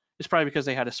level, it's probably because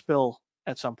they had a spill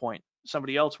at some point.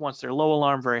 Somebody else wants their low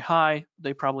alarm very high,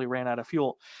 they probably ran out of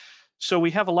fuel. So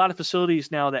we have a lot of facilities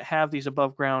now that have these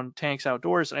above ground tanks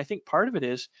outdoors, and I think part of it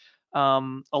is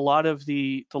a lot of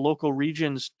the local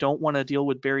regions don't want to deal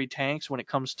with buried tanks when it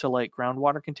comes to like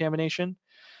groundwater contamination.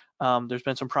 There's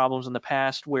been some problems in the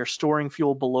past where storing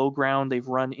fuel below ground, they've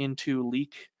run into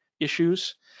leak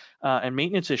issues and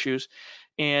maintenance issues.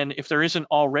 And if there isn't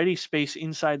already space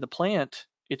inside the plant,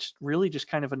 it's really just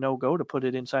kind of a no-go to put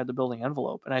it inside the building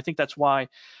envelope. And I think that's why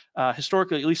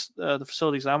historically, at least the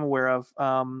facilities I'm aware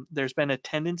of, there's been a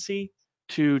tendency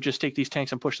to just take these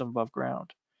tanks and push them above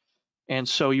ground. And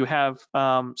so you have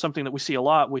something that we see a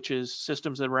lot, which is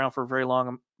systems that are around for a very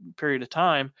long period of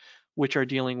time, which are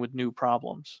dealing with new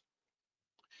problems.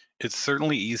 It's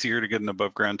certainly easier to get an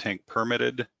above ground tank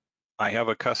permitted. I have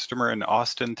a customer in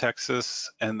Austin, Texas,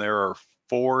 and there are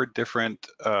 4 different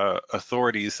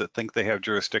authorities that think they have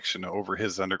jurisdiction over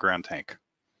his underground tank.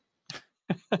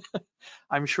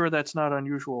 I'm sure that's not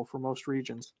unusual for most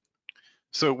regions.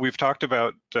 So we've talked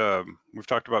about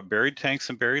buried tanks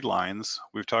and buried lines.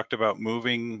 We've talked about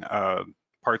moving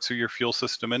parts of your fuel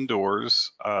system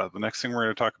indoors. The next thing we're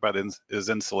going to talk about is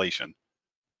insulation.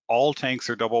 All tanks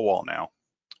are double wall now,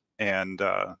 and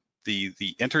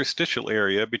the interstitial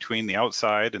area between the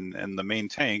outside and the main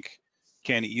tank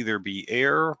can either be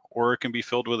air, or it can be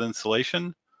filled with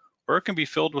insulation, or it can be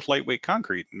filled with lightweight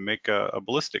concrete and make a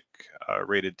ballistic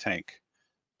rated tank.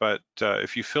 But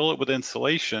if you fill it with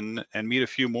insulation and meet a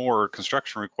few more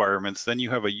construction requirements, then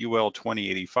you have a UL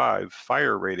 2085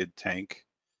 fire rated tank,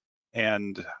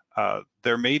 and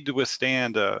they're made to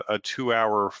withstand a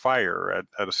 2-hour fire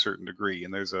at a certain degree.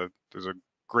 And there's a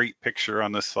great picture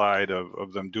on this slide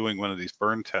of them doing one of these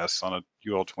burn tests on a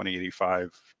UL 2085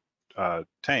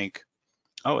 tank.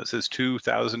 Oh, it says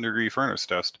 2,000 degree furnace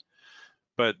test.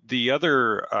 But the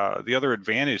other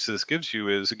advantage this gives you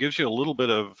is it gives you a little bit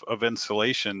of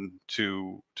insulation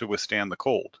to withstand the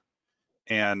cold,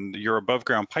 and your above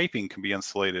ground piping can be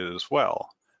insulated as well.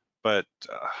 But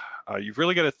you've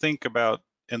really got to think about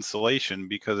insulation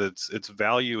because its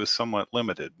value is somewhat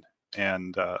limited,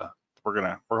 and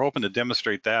we're hoping to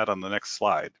demonstrate that on the next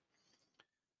slide.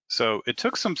 So it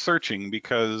took some searching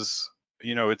because,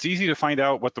 it's easy to find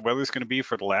out what the weather's going to be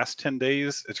for the last 10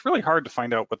 days. It's really hard to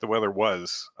find out what the weather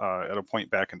was at a point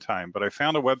back in time. But I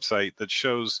found a website that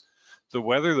shows the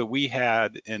weather that we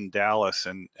had in Dallas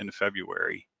in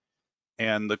February.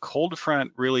 And the cold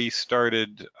front really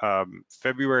started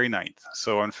February 9th.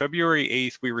 So on February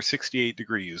 8th, we were 68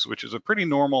 degrees, which is a pretty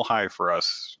normal high for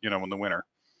us, in the winter.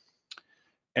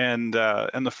 And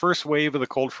the first wave of the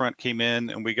cold front came in,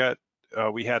 and we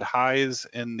had highs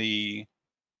in the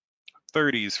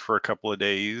 30s for a couple of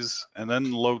days, and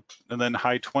then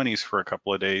high 20s for a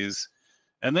couple of days,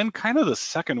 and then kind of the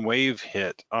second wave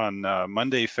hit on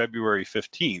Monday, February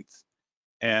 15th,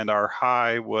 and our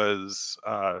high was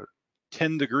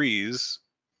 10 degrees,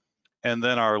 and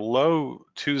then our low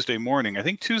Tuesday morning. I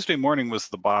think Tuesday morning was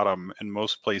the bottom in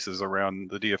most places around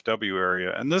the DFW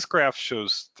area, and this graph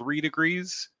shows 3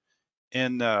 degrees.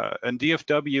 In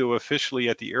DFW, officially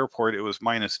at the airport, it was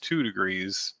 -2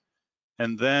 degrees.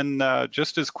 And then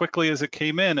just as quickly as it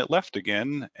came in, it left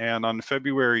again. And on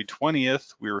February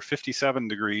 20th, we were 57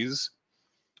 degrees.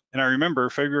 And I remember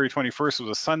February 21st was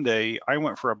a Sunday. I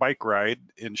went for a bike ride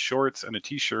in shorts and a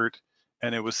t-shirt,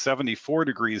 and it was 74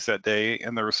 degrees that day,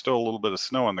 and there was still a little bit of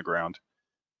snow on the ground.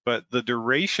 But the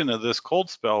duration of this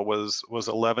cold spell was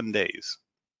 11 days.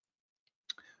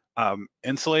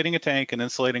 Insulating a tank and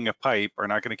insulating a pipe are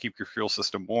not going to keep your fuel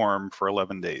system warm for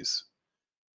 11 days.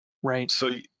 Right.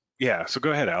 So yeah, so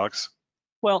go ahead, Alex.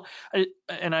 Well,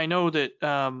 I know that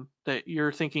that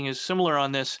your thinking is similar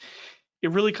on this. It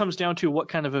really comes down to what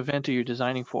kind of event are you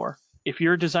designing for. If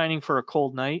you're designing for a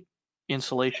cold night,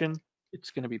 insulation, it's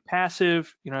going to be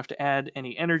passive. You don't have to add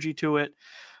any energy to it.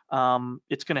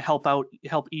 It's going to help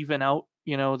even out,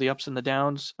 the ups and the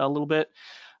downs a little bit.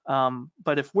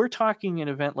 But if we're talking an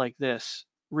event like this,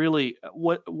 really,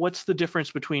 what's the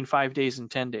difference between 5 days and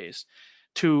 10 days?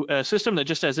 To a system that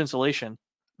just has insulation,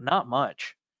 not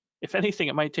much. If anything,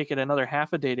 it might take it another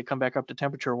half a day to come back up to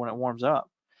temperature when it warms up.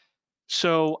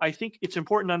 So I think it's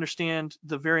important to understand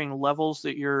the varying levels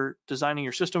that you're designing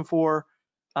your system for,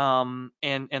 and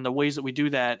the ways that we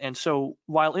do that. And so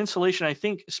while insulation, I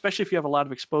think, especially if you have a lot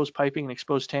of exposed piping and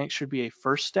exposed tanks, should be a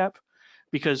first step,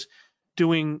 because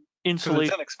doing insulation, Because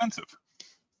it's inexpensive.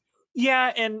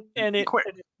 yeah, and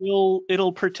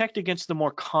it'll protect against the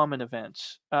more common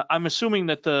events. I'm assuming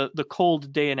that the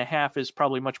cold day and a half is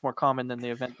probably much more common than the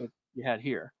event that you had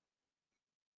here.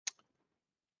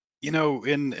 In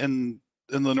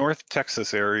the North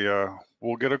Texas area,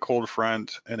 we'll get a cold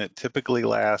front, and it typically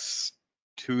lasts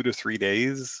 2 to 3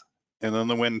 days, and then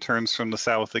the wind turns from the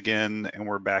south again, and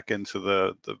we're back into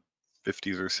the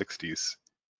 50s or 60s.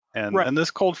 Right. And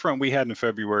this cold front we had in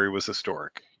February was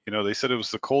historic. They said it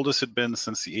was the coldest it had been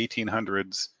since the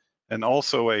 1800s, and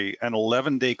also an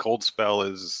 11-day cold spell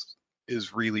is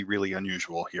really, really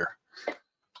unusual here.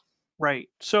 Right.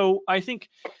 So I think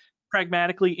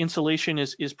pragmatically, insulation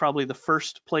is probably the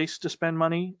first place to spend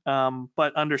money,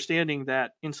 but understanding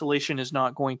that insulation is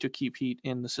not going to keep heat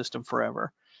in the system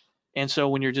forever. And so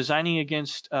when you're designing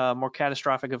against a more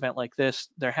catastrophic event like this,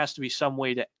 there has to be some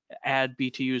way to add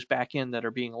BTUs back in that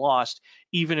are being lost,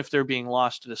 even if they're being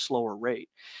lost at a slower rate.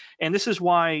 And this is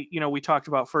why, we talked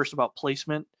about first about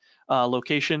placement,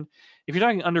 location. If you're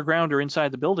talking underground or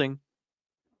inside the building,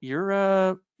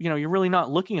 you're really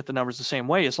not looking at the numbers the same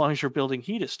way as long as your building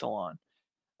heat is still on.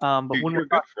 But when we're You're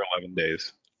good for 11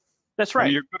 days. That's I mean,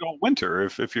 right. you're good all winter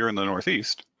if you're in the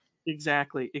Northeast.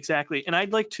 Exactly. And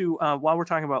I'd like to, while we're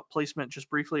talking about placement, just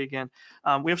briefly again,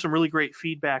 we have some really great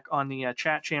feedback on the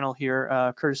chat channel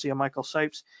here, courtesy of Michael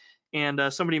Sipes.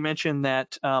 And somebody mentioned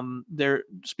that they're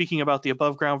speaking about the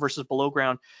above ground versus below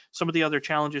ground. Some of the other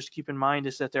challenges to keep in mind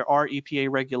is that there are EPA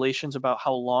regulations about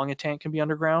how long a tank can be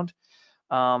underground.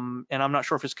 And I'm not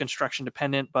sure if it's construction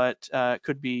dependent, but it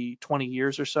could be 20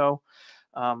 years or so.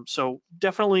 So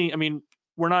definitely, I mean,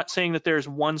 we're not saying that there's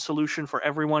one solution for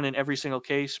everyone in every single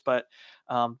case, but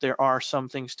there are some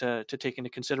things to take into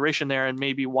consideration there, and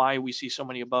maybe why we see so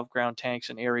many above ground tanks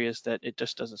in areas that it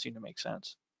just doesn't seem to make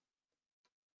sense.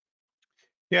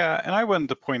 Yeah, and I wanted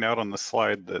to point out on the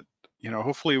slide that,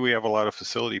 hopefully we have a lot of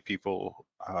facility people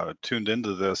tuned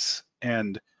into this.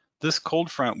 And this cold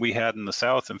front we had in the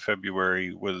south in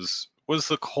February was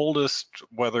the coldest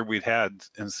weather we'd had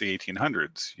since the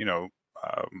 1800s,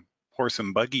 horse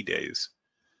and buggy days.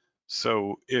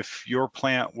 So if your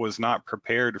plant was not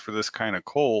prepared for this kind of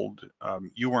cold,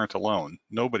 you weren't alone.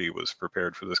 Nobody was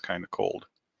prepared for this kind of cold.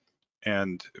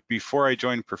 And before I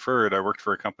joined Preferred, I worked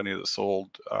for a company that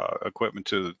sold equipment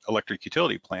to electric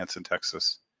utility plants in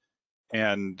Texas.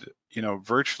 And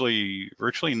virtually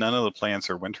none of the plants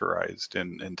are winterized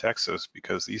in Texas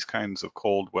because these kinds of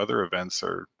cold weather events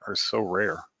are so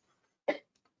rare.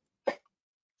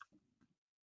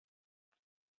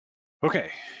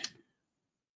 Okay,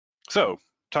 so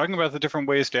talking about the different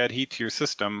ways to add heat to your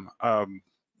system,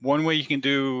 one way you can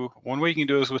do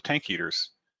is with tank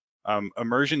heaters.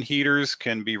 Immersion heaters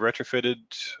can be retrofitted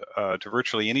to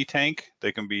virtually any tank.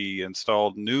 They can be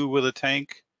installed new with a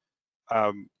tank.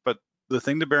 But the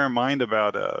thing to bear in mind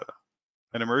about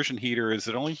an immersion heater is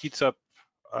it only heats up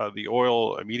the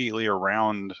oil immediately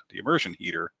around the immersion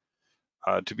heater.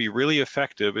 To be really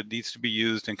effective, it needs to be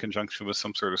used in conjunction with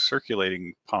some sort of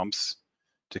circulating pumps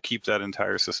to keep that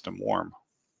entire system warm.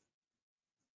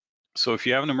 So if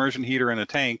you have an immersion heater in a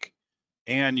tank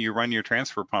and you run your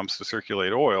transfer pumps to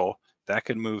circulate oil, that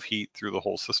can move heat through the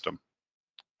whole system.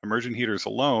 Immersion heaters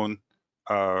alone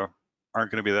aren't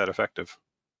going to be that effective.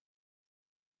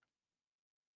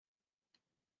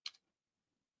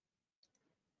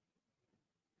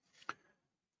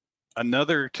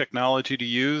 Another technology to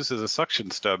use is a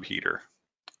suction stub heater.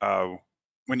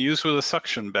 When used with a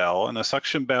suction bell, and a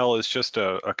suction bell is just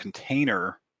a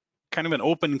container, kind of an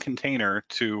open container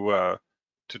to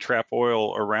trap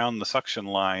oil around the suction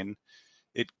line,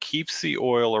 it keeps the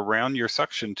oil around your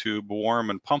suction tube warm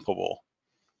and pumpable.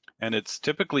 And it's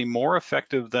typically more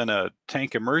effective than a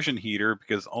tank immersion heater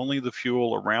because only the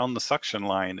fuel around the suction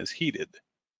line is heated.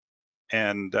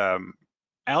 And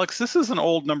Alex, this is an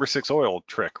old number 6 oil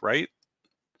trick, right?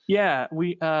 Yeah,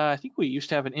 I think we used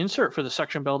to have an insert for the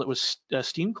suction bell that was a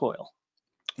steam coil.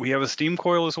 We have a steam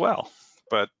coil as well,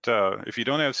 but if you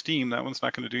don't have steam, that one's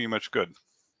not going to do you much good.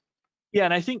 Yeah,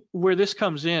 and I think where this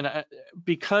comes in,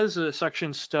 because the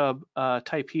suction stub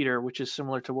type heater, which is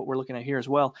similar to what we're looking at here as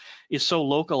well, is so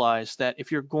localized that if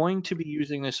you're going to be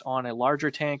using this on a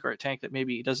larger tank or a tank that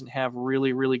maybe doesn't have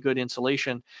really, really good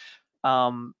insulation,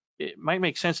 it might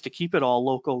make sense to keep it all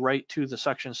local right to the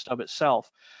suction stub itself.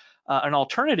 An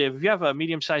alternative, if you have a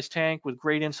medium-sized tank with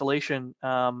great insulation,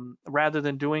 rather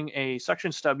than doing a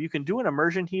suction stub, you can do an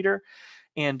immersion heater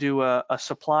and do a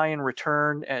supply and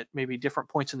return at maybe different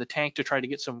points in the tank to try to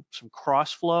get some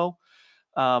cross flow.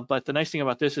 But the nice thing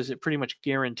about this is it pretty much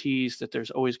guarantees that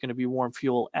there's always going to be warm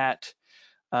fuel at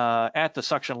the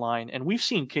suction line. And we've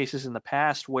seen cases in the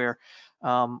past where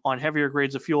on heavier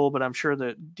grades of fuel, but I'm sure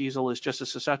that diesel is just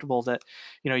as susceptible, that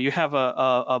you have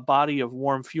a body of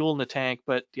warm fuel in the tank,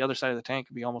 but the other side of the tank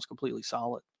could be almost completely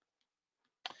solid.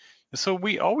 So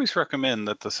we always recommend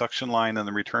that the suction line and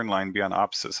the return line be on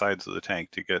opposite sides of the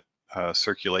tank to get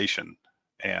circulation,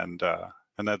 and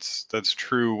that's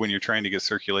true when you're trying to get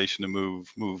circulation to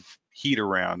move heat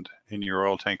around in your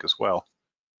oil tank as well.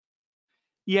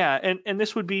 Yeah, and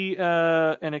this would be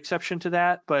an exception to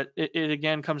that, but it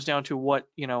again comes down to what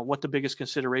the biggest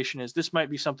consideration is. This might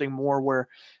be something more where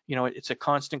it's a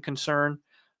constant concern.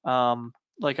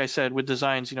 Like I said, with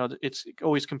designs, it's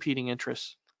always competing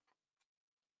interests.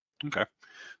 Okay,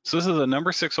 so this is a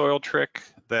number 6 oil trick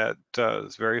that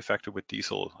is very effective with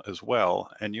diesel as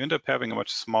well, and you end up having a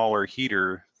much smaller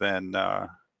heater than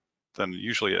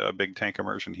usually a big tank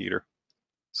immersion heater.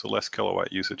 so less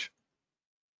kilowatt usage.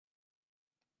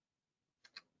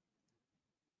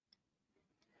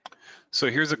 So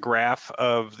here's a graph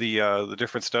of the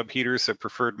different stub heaters that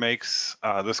Preferred makes.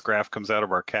 This graph comes out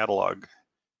of our catalog.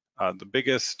 The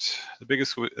biggest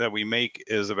that we make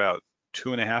is about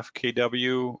 2.5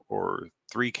 kW or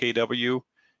 3 kW,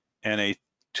 and a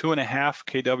 2.5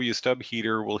 kW stub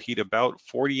heater will heat about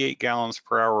 48 gallons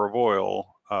per hour of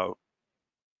oil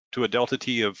to a delta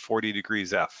T of 40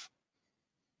 degrees F.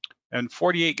 And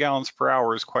 48 gallons per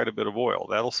hour is quite a bit of oil.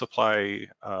 That'll supply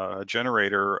a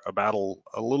generator about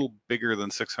a little bigger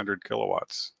than 600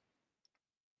 kilowatts.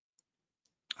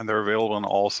 And they're available in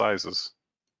all sizes.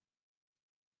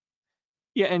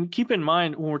 Yeah, and keep in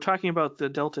mind when we're talking about the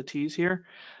delta T's here,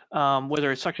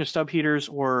 whether it's suction stub heaters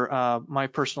or my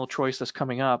personal choice that's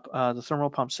coming up, the thermal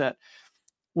pump set,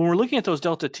 when we're looking at those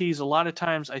delta T's, a lot of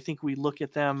times I think we look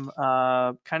at them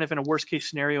kind of in a worst case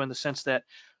scenario in the sense that,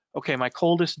 okay, my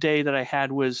coldest day that I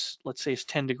had was, let's say it's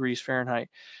 10 degrees Fahrenheit.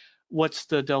 What's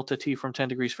the delta T from 10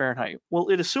 degrees Fahrenheit? Well,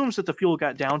 it assumes that the fuel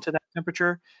got down to that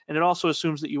temperature, and it also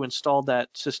assumes that you installed that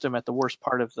system at the worst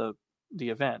part of the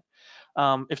event.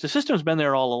 If the system's been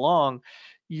there all along,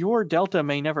 your delta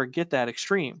may never get that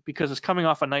extreme because it's coming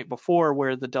off a night before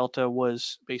where the delta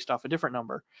was based off a different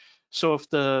number. So if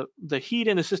the heat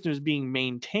in the system is being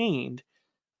maintained,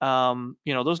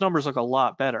 those numbers look a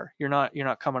lot better. You're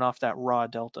not coming off that raw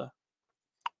delta.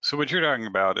 So what you're talking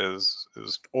about is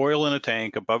oil in a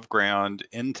tank above ground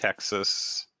in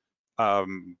Texas.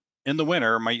 In the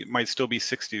winter might still be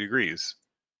 60 degrees.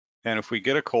 And if we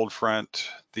get a cold front,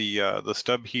 the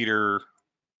stub heater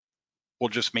will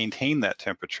just maintain that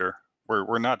temperature.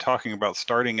 We're not talking about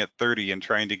starting at 30 and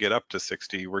trying to get up to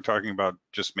 60. We're talking about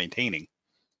just maintaining.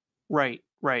 Right,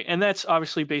 right. And that's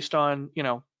obviously based on,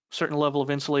 certain level of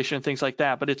insulation and things like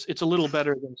that, but it's a little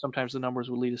better than sometimes the numbers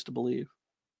would lead us to believe.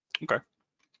 Okay.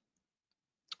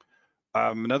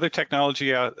 Another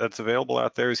technology that's available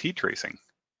out there is heat tracing.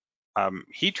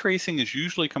 Heat tracing is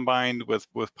usually combined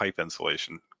with pipe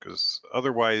insulation because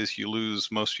otherwise you lose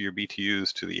most of your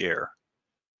BTUs to the air.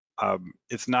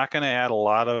 It's not going to add a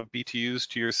lot of BTUs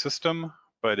to your system,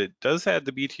 but it does add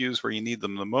the BTUs where you need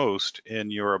them the most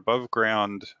in your above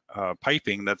ground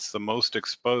piping that's the most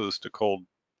exposed to cold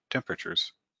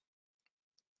temperatures.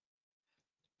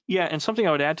 Yeah, and something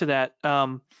I would add to that,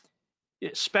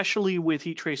 especially with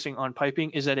heat tracing on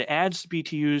piping, is that it adds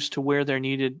BTUs to where they're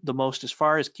needed the most as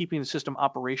far as keeping the system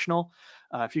operational.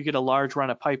 If you get a large run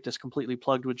of pipe that's completely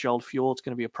plugged with gelled fuel, it's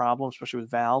going to be a problem, especially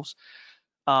with valves.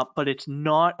 But it's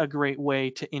not a great way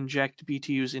to inject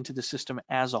BTUs into the system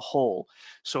as a whole.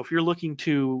 So if you're looking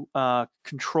to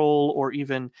control or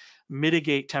even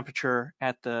mitigate temperature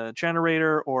at the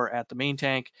generator or at the main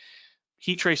tank,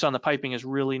 heat trace on the piping is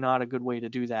really not a good way to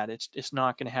do that. It's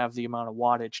not going to have the amount of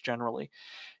wattage generally.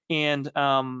 And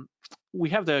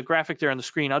we have the graphic there on the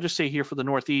screen. I'll just say here for the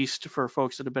Northeast, for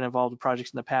folks that have been involved with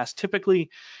projects in the past, typically,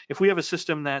 if we have a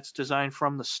system that's designed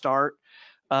from the start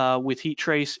with heat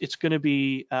trace, it's going to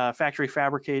be factory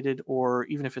fabricated, or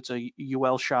even if it's a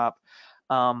UL shop,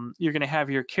 you're going to have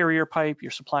your carrier pipe,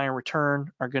 your supply and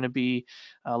return are going to be,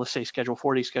 let's say, Schedule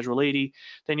 40, Schedule 80.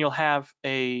 Then you'll have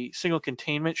a single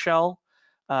containment shell,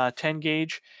 10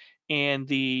 gauge, and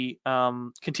the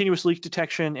continuous leak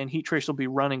detection and heat trace will be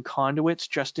running conduits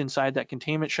just inside that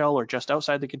containment shell or just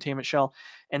outside the containment shell.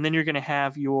 And then you're going to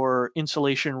have your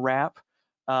insulation wrap.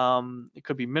 It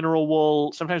could be mineral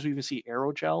wool. Sometimes we even see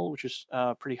aerogel, which is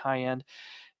pretty high end.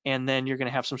 And then you're going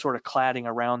to have some sort of cladding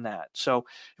around that. So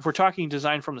if we're talking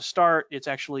design from the start, it's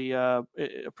actually a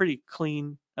pretty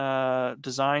clean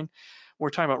design. We're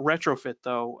talking about retrofit,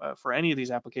 though, for any of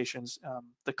these applications,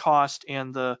 the cost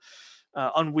and the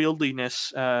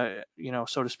unwieldiness,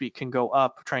 so to speak, can go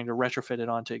up trying to retrofit it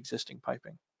onto existing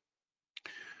piping.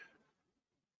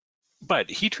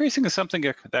 But heat tracing is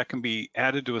something that can be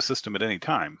added to a system at any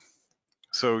time.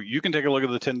 So you can take a look at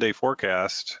the 10-day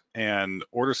forecast and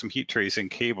order some heat tracing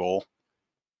cable,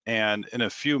 and in a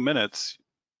few minutes,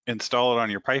 install it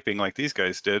on your piping like these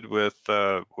guys did with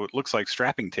what looks like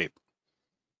strapping tape.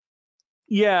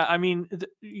 Yeah, I mean,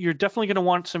 you're definitely going to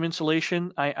want some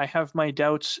insulation. I have my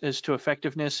doubts as to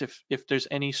effectiveness if there's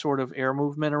any sort of air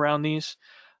movement around these,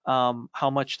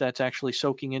 how much that's actually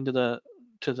soaking into the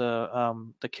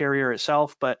carrier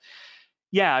itself. But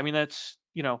yeah, I mean, that's,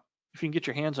 if you can get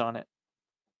your hands on it.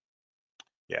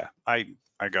 Yeah, I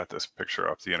got this picture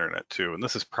off the internet too, and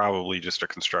this is probably just a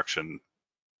construction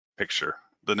picture.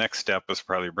 The next step is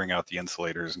probably bring out the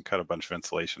insulators and cut a bunch of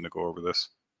insulation to go over this.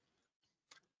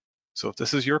 So if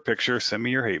this is your picture, send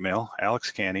me your hate mail,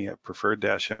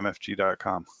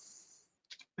 alexcanny@preferred-mfg.com.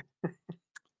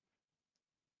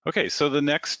 Okay, so the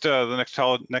next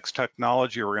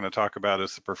technology we're going to talk about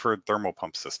is the preferred thermal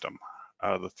pump system.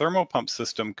 The thermal pump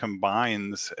system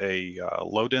combines a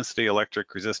low-density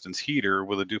electric resistance heater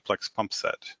with a duplex pump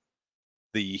set.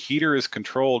 The heater is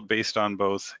controlled based on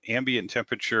both ambient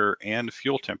temperature and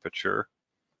fuel temperature,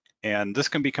 and this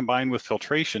can be combined with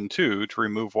filtration too to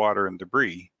remove water and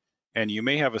debris. And you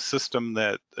may have a system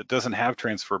that doesn't have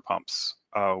transfer pumps.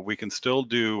 We can still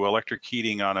do electric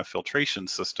heating on a filtration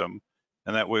system,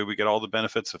 and that way we get all the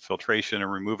benefits of filtration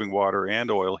and removing water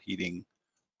and oil heating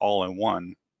all in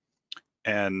one.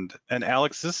 And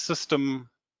Alex, this system,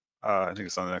 I think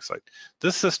it's on the next slide.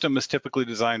 This system is typically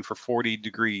designed for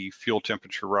 40-degree fuel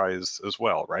temperature rise as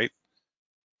well, right?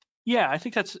 Yeah, I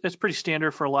think that's pretty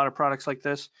standard for a lot of products like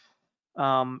this.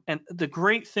 And the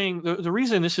great thing, the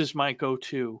reason this is my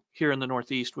go-to here in the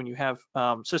Northeast when you have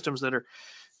systems that are,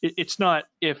 it's not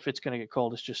if it's going to get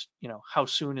cold, it's just, how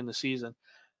soon in the season,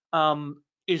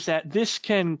 is that this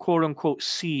can quote unquote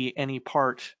see any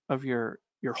part of your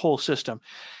whole system.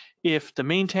 If the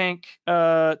main tank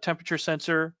temperature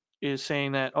sensor is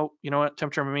saying that, oh, you know what,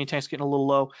 temperature on my main tank's getting a little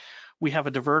low, we have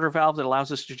a diverter valve that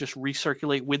allows us to just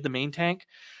recirculate with the main tank.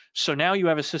 So now you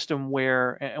have a system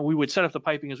where, and we would set up the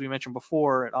piping as we mentioned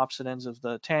before at opposite ends of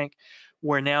the tank,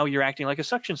 where now you're acting like a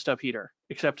suction stub heater,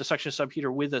 except a suction stub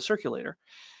heater with a circulator.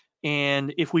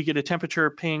 And if we get a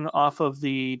temperature ping off of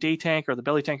the day tank or the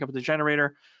belly tank of the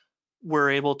generator,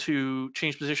 we're able to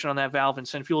change position on that valve and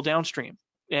send fuel downstream.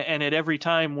 And at every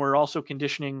time, we're also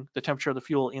conditioning the temperature of the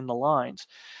fuel in the lines.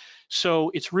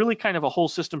 So it's really kind of a whole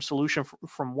system solution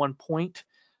from one point.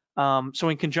 So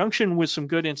in conjunction with some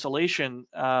good insulation,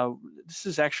 this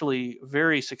is actually a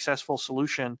very successful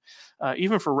solution,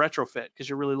 even for retrofit, because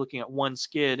you're really looking at one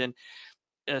skid. And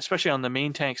especially on the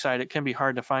main tank side, it can be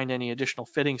hard to find any additional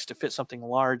fittings to fit something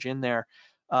large in there,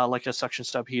 like a suction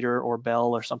stub heater or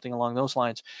bell or something along those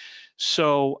lines.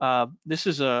 So this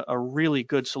is a really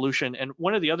good solution. And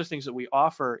one of the other things that we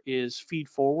offer is feed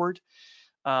forward.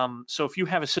 So if you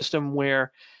have a system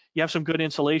where you have some good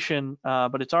insulation,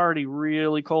 but it's already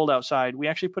really cold outside, we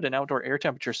actually put an outdoor air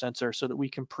temperature sensor so that we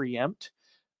can preempt,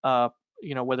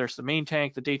 whether it's the main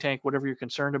tank, the day tank, whatever you're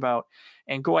concerned about,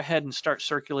 and go ahead and start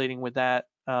circulating with that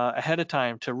ahead of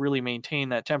time to really maintain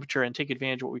that temperature and take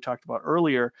advantage of what we talked about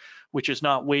earlier, which is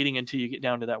not waiting until you get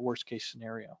down to that worst case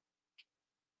scenario.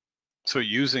 So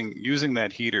using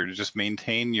that heater to just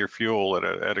maintain your fuel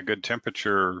at a good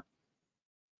temperature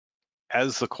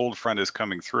as the cold front is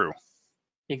coming through.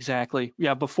 Exactly.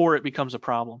 Yeah, before it becomes a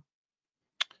problem.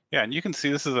 Yeah, and you can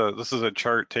see this is a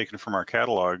chart taken from our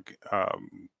catalog.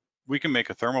 We can make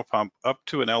a thermal pump up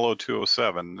to an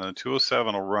LO207. And the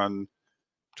 207 will run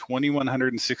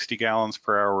 2,160 gallons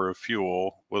per hour of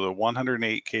fuel with a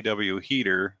 108 kW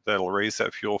heater that'll raise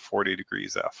that fuel 40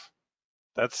 degrees F.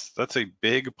 That's a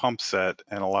big pump set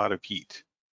and a lot of heat.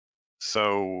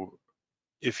 So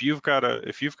if you've got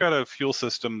a fuel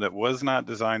system that was not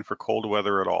designed for cold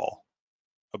weather at all,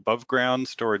 above ground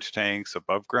storage tanks,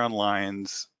 above ground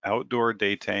lines, outdoor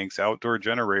day tanks, outdoor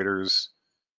generators,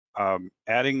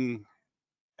 adding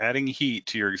heat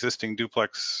to your existing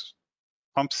duplex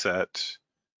pump set,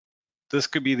 this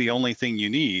could be the only thing you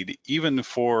need, even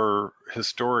for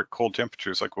historic cold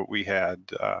temperatures like what we had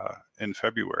in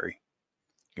February.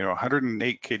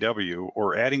 108 kW,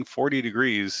 or adding 40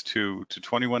 degrees to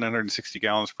 2,160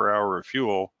 gallons per hour of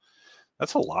fuel,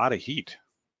 that's a lot of heat.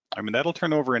 I mean, that'll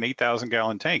turn over an 8,000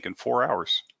 gallon tank in 4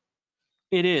 hours.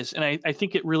 It is, and I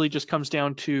think it really just comes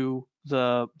down to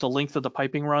the length of the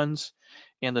piping runs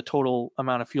and the total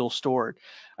amount of fuel stored.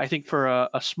 I think for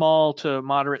a small to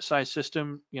moderate size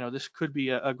system, this could be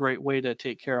a great way to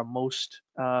take care of most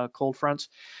cold fronts.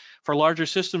 For larger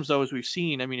systems, though, as we've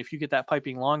seen, I mean, if you get that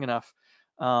piping long enough,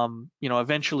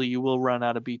 eventually you will run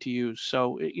out of BTUs.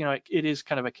 So, it is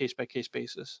kind of a case by case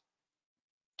basis.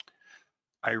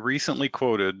 I recently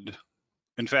quoted,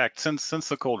 in fact, since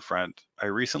the cold front, I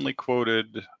recently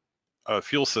quoted a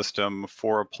fuel system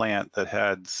for a plant that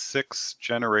had 6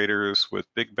 generators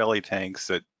with big belly tanks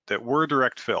that were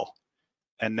direct fill.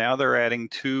 And now they're adding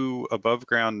 2 above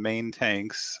ground main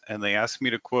tanks, and they asked me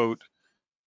to quote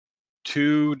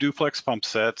 2 duplex pump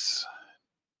sets,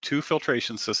 2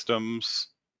 filtration systems,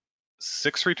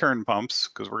 6 return pumps,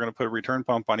 because we're going to put a return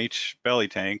pump on each belly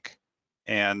tank,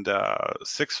 and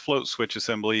 6 float switch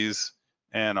assemblies,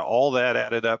 and all that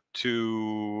added up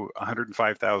to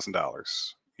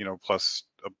 $105,000, plus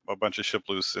a bunch of ship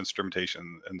loose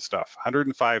instrumentation and stuff.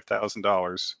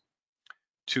 $105,000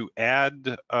 to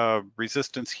add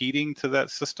resistance heating to that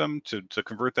system, to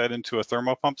convert that into a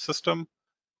thermal pump system,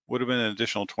 would have been an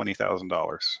additional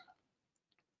 $20,000.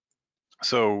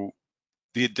 So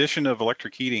the addition of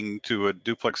electric heating to a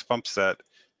duplex pump set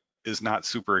is not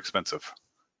super expensive.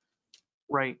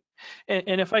 Right.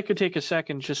 And if I could take a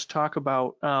second, just talk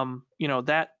about,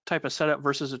 that type of setup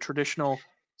versus a traditional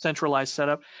centralized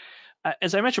setup.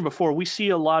 As I mentioned before, we see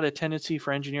a lot of tendency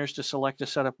for engineers to select a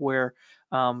setup where,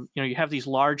 you have these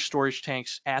large storage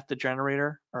tanks at the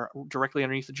generator or directly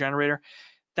underneath the generator.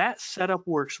 That setup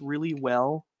works really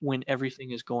well when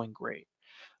everything is going great,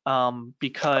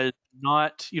 because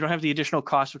you don't have the additional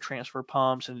cost of transfer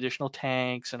pumps and additional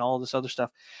tanks and all this other stuff.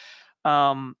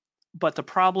 Um, but the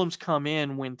problems come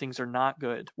in when things are not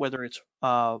good, whether it's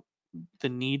the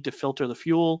need to filter the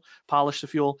fuel, polish the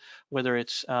fuel, whether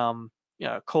it's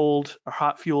cold or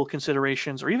hot fuel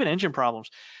considerations, or even engine problems.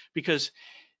 Because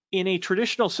in a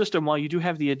traditional system, while you do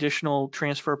have the additional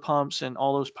transfer pumps and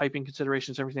all those piping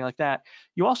considerations, everything like that,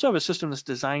 you also have a system that's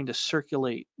designed to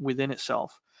circulate within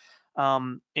itself.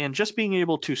 And just being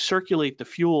able to circulate the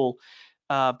fuel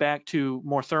back to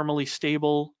more thermally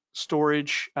stable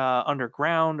storage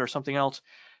underground or something else,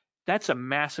 that's a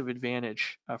massive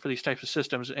advantage for these types of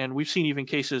systems. And we've seen even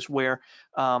cases where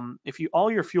if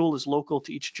all your fuel is local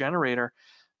to each generator,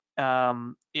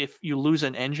 if you lose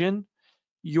an engine,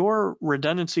 your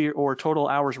redundancy or total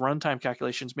hours runtime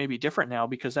calculations may be different now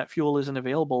because that fuel isn't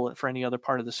available for any other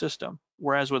part of the system.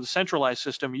 Whereas with a centralized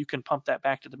system, you can pump that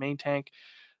back to the main tank,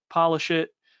 polish it,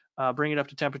 bring it up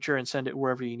to temperature, and send it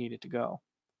wherever you need it to go.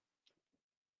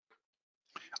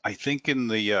 I think in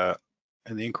the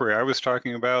inquiry I was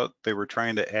talking about, they were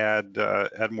trying to add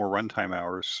more runtime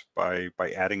hours by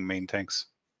adding main tanks.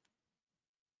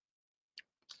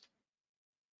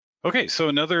 Okay, so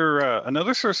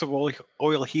another source of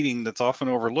oil heating that's often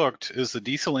overlooked is the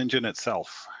diesel engine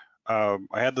itself. I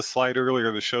had the slide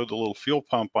earlier that showed the little fuel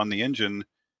pump on the engine.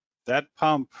 That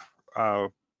pump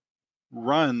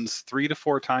runs 3 to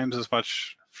 4 times as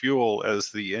much fuel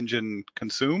as the engine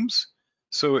consumes,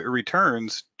 so it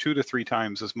returns 2 to 3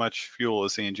 times as much fuel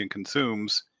as the engine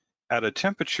consumes at a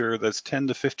temperature that's 10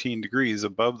 to 15 degrees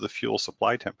above the fuel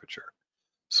supply temperature.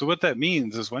 So what that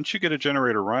means is once you get a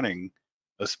generator running,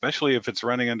 especially if it's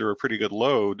running under a pretty good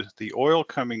load, the oil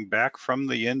coming back from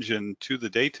the engine to the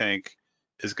day tank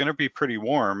is going to be pretty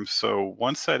warm. So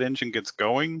once that engine gets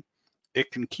going,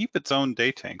 it can keep its own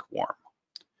day tank warm.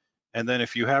 And then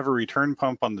if you have a return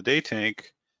pump on the day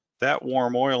tank, that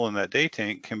warm oil in that day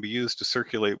tank can be used to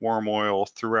circulate warm oil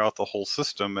throughout the whole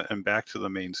system and back to the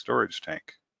main storage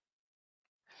tank.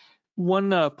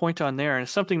 One point on there, and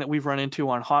it's something that we've run into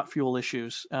on hot fuel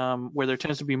issues, where there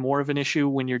tends to be more of an issue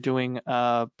when you're doing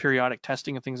periodic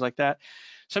testing and things like that.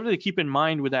 Something to keep in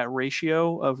mind with that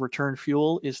ratio of return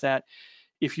fuel is that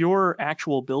if your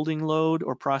actual building load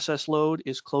or process load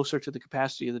is closer to the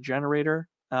capacity of the generator,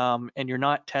 and you're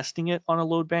not testing it on a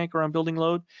load bank or on building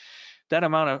load, that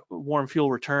amount of warm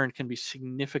fuel return can be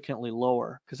significantly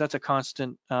lower because that's a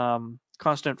constant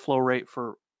flow rate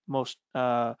for most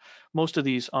of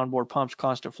these onboard pumps,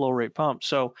 constant flow rate pumps.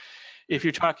 So if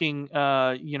you're talking,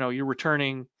 you're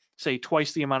returning say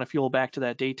twice the amount of fuel back to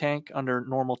that day tank under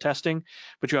normal testing,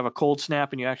 but you have a cold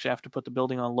snap and you actually have to put the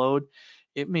building on load,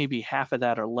 it may be half of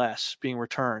that or less being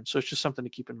returned. So it's just something to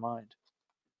keep in mind.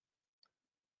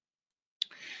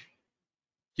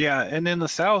 Yeah, and in the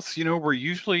South, we're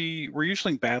usually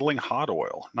battling hot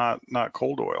oil, not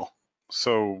cold oil.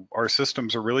 So our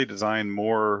systems are really designed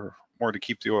more to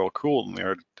keep the oil cool than they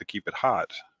are to keep it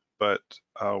hot. But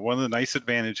one of the nice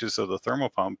advantages of the thermal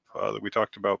pump that we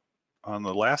talked about on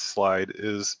the last slide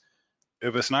is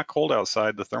if it's not cold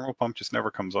outside, the thermal pump just never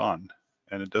comes on,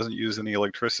 and it doesn't use any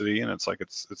electricity, and it's like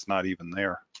it's not even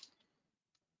there.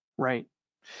 Right.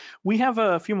 We have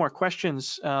a few more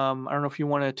questions. I don't know if you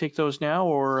want to take those now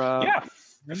or. Yeah,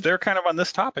 if they're kind of on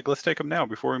this topic, let's take them now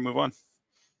before we move on.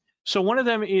 So one of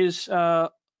them is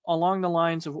along the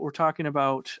lines of what we're talking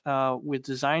about with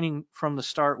designing from the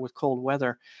start with cold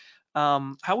weather.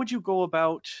 How would you go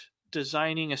about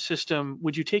designing a system?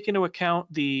 Would you take into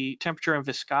account the temperature and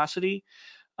viscosity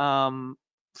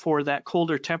for that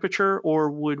colder temperature, or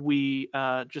would we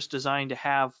just design to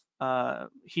have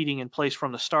heating in place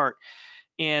from the start?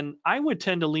 And I would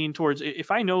tend to lean towards,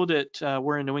 if I know that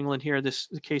we're in New England here,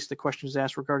 the case the question is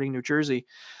asked regarding New Jersey,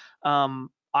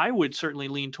 I would certainly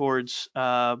lean towards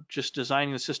just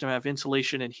designing the system to have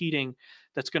insulation and heating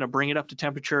that's going to bring it up to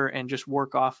temperature and just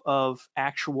work off of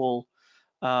actual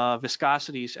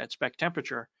viscosities at spec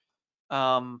temperature.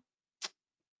 Understanding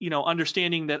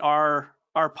that our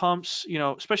pumps,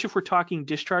 especially if we're talking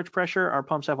discharge pressure, our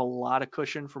pumps have a lot of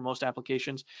cushion for most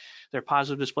applications. They're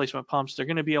positive displacement pumps. They're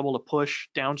going to be able to push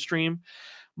downstream.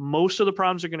 Most of the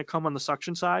problems are going to come on the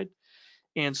suction side.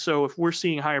 And so if we're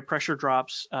seeing higher pressure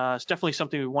drops, it's definitely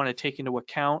something we want to take into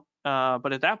account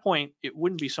But at that point, it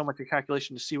wouldn't be so much a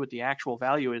calculation to see what the actual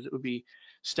value is. It would be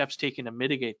steps taken to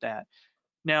mitigate that.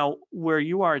 Now, where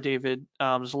you are, David,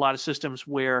 there's a lot of systems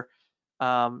where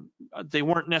they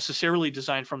weren't necessarily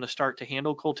designed from the start to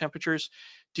handle cold temperatures.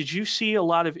 Did you see a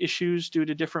lot of issues due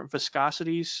to different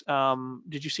viscosities?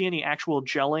 Did you see any actual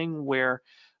gelling where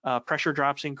pressure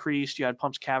drops increased, you had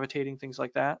pumps cavitating, things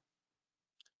like that?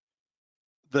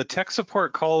 The tech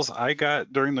support calls I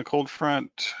got during the cold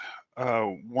front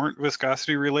weren't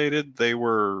viscosity related. They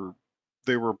were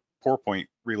pour point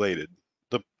related.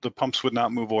 The pumps would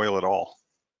not move oil at all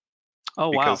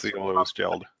Oh, wow. because So the oil was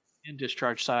gelled. in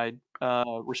discharge side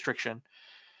restriction.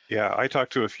 Yeah, I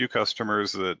talked to a few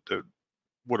customers that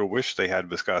would have wished they had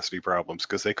viscosity problems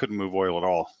because they couldn't move oil at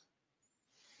all.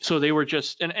 So they were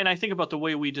just, and I think about the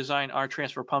way we design our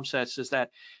transfer pump sets is that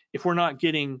if we're not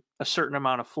getting a certain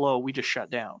amount of flow, we just shut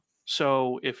down.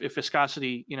 So if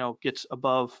viscosity, gets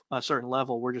above a certain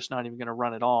level, we're just not even going to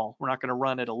run at all. We're not going to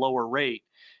run at a lower rate.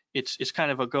 It's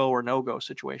kind of a go or no go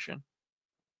situation.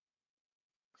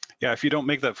 Yeah, if you don't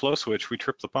make that flow switch, we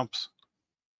trip the pumps.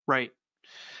 Right.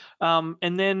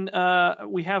 And then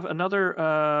we have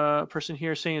another person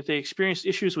here saying that they experienced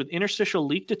issues with interstitial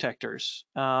leak detectors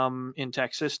in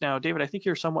Texas. Now, David, I think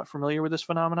you're somewhat familiar with this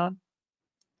phenomenon.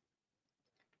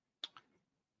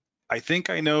 I think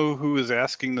I know who is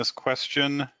asking this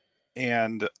question,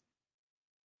 and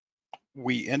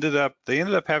they ended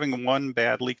up having one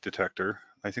bad leak detector.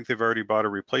 I think they've already bought a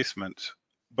replacement,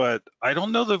 but I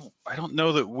don't know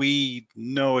that we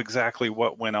know exactly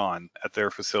what went on at their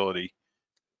facility.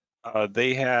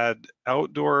 They had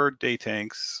outdoor day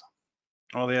tanks.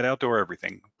 Well, they had outdoor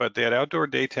everything, but they had outdoor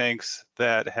day tanks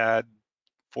that had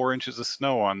 4 inches of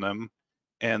snow on them,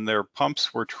 and their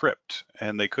pumps were tripped,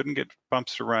 and they couldn't get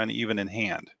pumps to run even in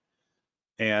hand.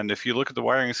 And if you look at the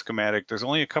wiring schematic, there's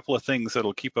only a couple of things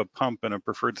that'll keep a pump in a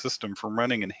preferred system from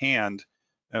running in hand,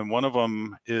 and one of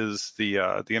them is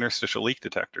the interstitial leak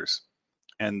detectors.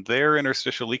 And their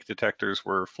interstitial leak detectors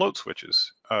were float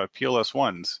switches, PLS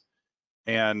ones,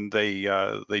 and they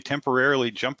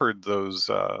temporarily jumpered those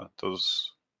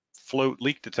float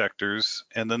leak detectors,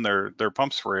 and then their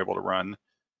pumps were able to run.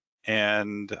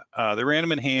 And they ran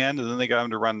them in hand, and then they got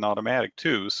them to run in automatic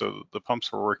too, so the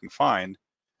pumps were working fine.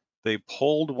 They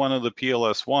pulled one of the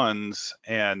PLS ones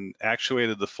and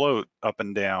actuated the float up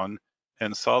and down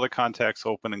and saw the contacts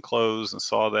open and close and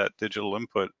saw that digital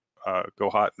input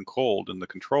go hot and cold in the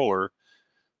controller.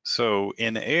 So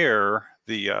in air,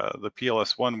 the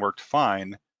PLS one worked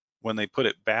fine. When they put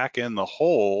it back in the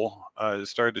hole, it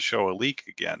started to show a leak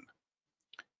again.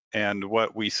 And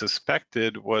what we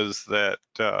suspected was that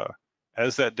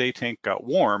as that day tank got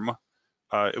warm,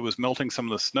 it was melting some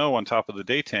of the snow on top of the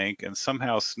day tank, and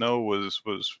somehow snow was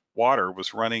water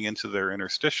was running into their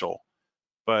interstitial.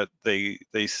 But they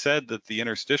said that the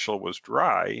interstitial was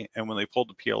dry, and when they pulled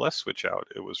the PLS switch out,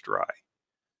 it was dry.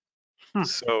 Hmm.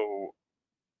 So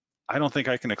I don't think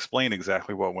I can explain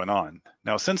exactly what went on.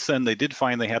 Now, since then, they did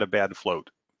find they had a bad float,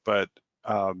 but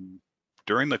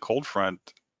during the cold front,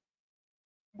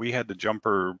 we had to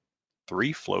jumper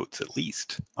 3 floats at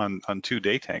least on 2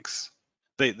 day tanks.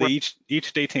 They Right.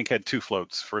 each day tank had 2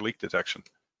 floats for leak detection.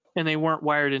 And they weren't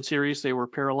wired in series, they were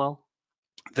parallel.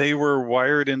 They were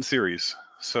wired in series,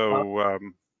 Uh, so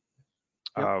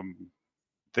yep.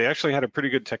 they actually had a pretty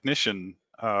good technician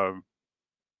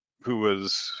who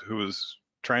was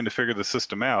trying to figure the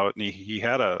system out, and he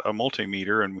had a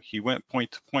multimeter, and he went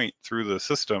point to point through the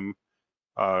system.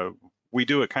 We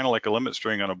do it kind of like a limit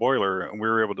string on a boiler, and we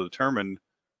were able to determine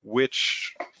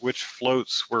which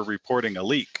floats were reporting a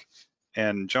leak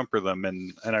and jumper them.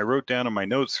 And I wrote down in my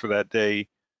notes for that day,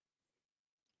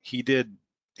 he did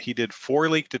 4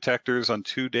 leak detectors on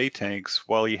 2 day tanks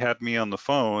while he had me on the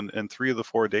phone, and 3 of the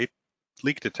 4 day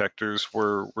leak detectors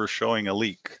were showing a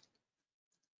leak.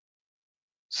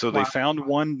 So they Wow. found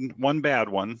one bad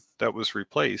one that was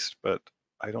replaced, but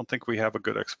I don't think we have a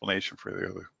good explanation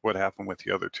for what happened with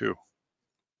the other 2.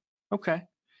 Okay.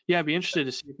 Yeah, I'd be interested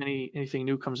to see if anything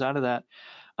new comes out of that.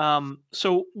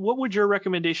 So what would your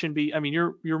recommendation be? I mean,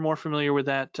 you're more familiar with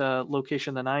that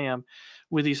location than I am.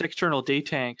 With these external day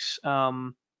tanks,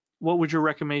 what would your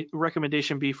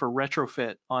recommendation be for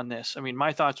retrofit on this? I mean,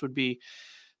 my thoughts would be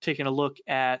taking a look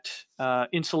at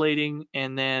insulating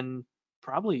and then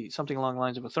probably something along the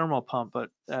lines of a thermal pump. But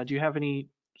do you have any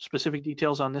specific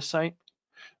details on this site?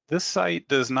 This site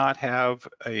does not have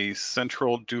a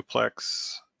central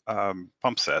duplex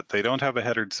pump set. They don't have a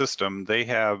headered system. They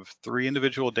have 3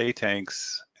 individual day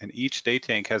tanks, and each day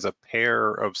tank has a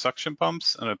pair of suction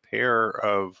pumps and a pair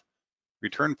of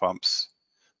return pumps.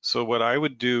 So what I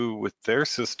would do with their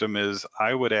system is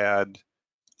I would add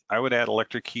I would add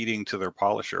electric heating to their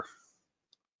polisher,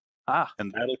 Ah,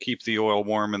 and that'll keep the oil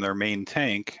warm in their main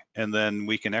tank. And then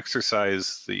we can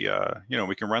exercise the,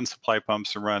 we can run supply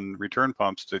pumps and run return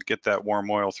pumps to get that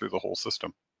warm oil through the whole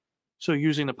system. so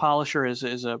using the polisher as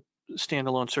a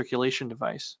standalone circulation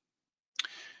device.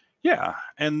 Yeah,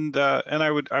 and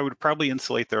I would probably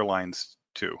insulate their lines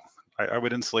too. I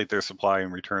would insulate their supply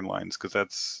and return lines because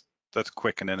that's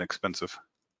quick and inexpensive.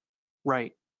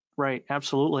 Right, right,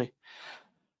 absolutely.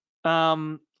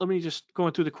 Let me just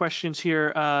going through the questions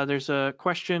here. There's a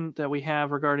question that we have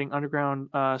regarding underground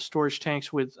storage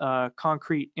tanks with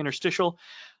concrete interstitial.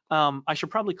 I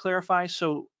should probably clarify.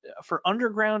 So for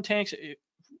underground tanks,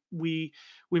 we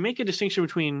we make a distinction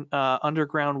between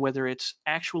underground, whether it's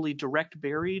actually direct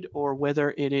buried or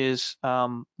whether it is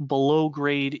below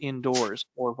grade indoors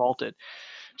or vaulted.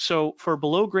 So for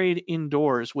below grade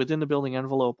indoors within the building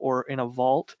envelope or in a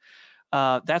vault,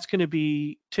 that's going to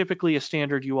be typically a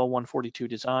standard UL 142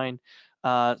 design,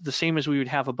 the same as we would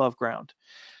have above ground.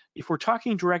 If we're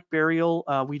talking direct burial,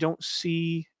 we don't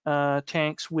see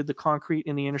tanks with the concrete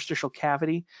in the interstitial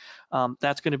cavity.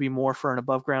 That's going to be more for an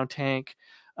above ground tank.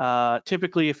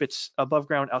 Typically, if it's above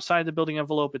ground outside the building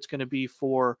envelope, it's going to be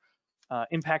for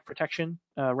impact protection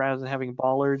rather than having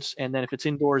bollards. And then if it's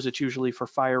indoors, it's usually for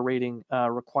fire rating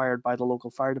required by the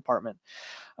local fire department.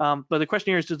 But the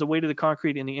question here is, does the weight of the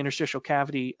concrete in the interstitial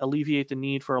cavity alleviate the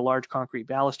need for a large concrete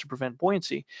ballast to prevent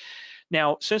buoyancy?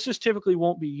 Now, since this typically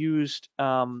won't be used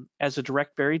as a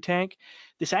direct buried tank,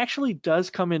 this actually does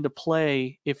come into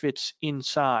play if it's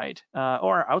inside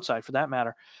or outside for that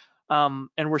matter. And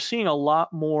we're seeing a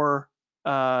lot more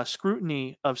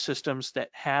scrutiny of systems that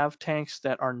have tanks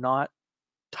that are not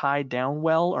tied down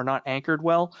well or not anchored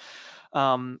well.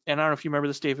 And I don't know if you remember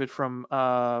this, David, from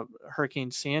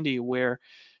Hurricane Sandy, where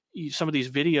some of these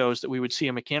videos that we would see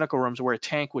in mechanical rooms where a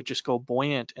tank would just go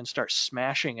buoyant and start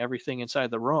smashing everything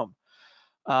inside the room,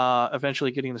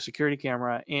 eventually getting the security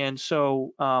camera. And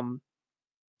so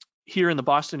here in the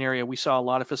Boston area, we saw a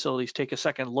lot of facilities take a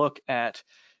second look at,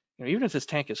 even if this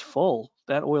tank is full,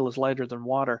 that oil is lighter than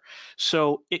water.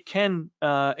 So it can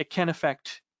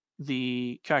affect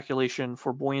the calculation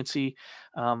for buoyancy,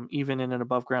 even in an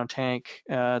above ground tank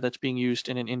that's being used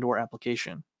in an indoor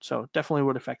application. So definitely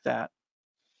would affect that.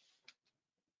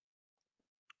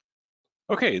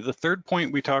 Okay, the third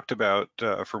point we talked about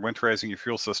for winterizing your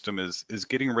fuel system is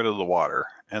getting rid of the water,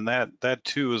 and that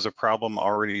too is a problem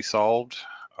already solved.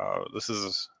 This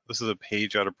is a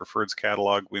page out of Preferred's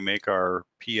catalog. We make our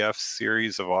PF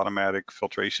series of automatic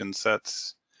filtration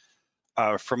sets.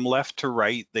 From left to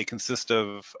right, they consist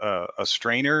of a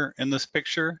strainer in this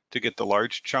picture to get the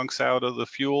large chunks out of the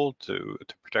fuel to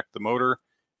protect the motor.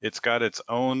 It's got its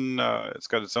own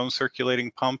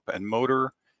circulating pump and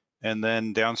motor, and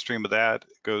then downstream of that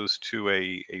goes to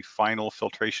a final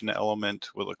filtration element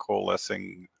with a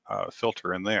coalescing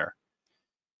filter in there.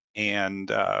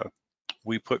 And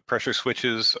we put pressure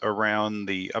switches around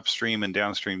the upstream and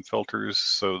downstream filters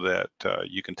so that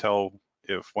you can tell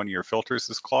if one of your filters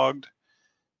is clogged.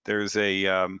 There's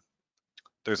a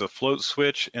float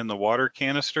switch in the water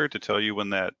canister to tell you when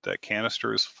that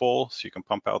canister is full, so you can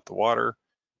pump out the water.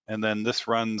 And then this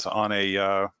runs on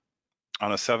a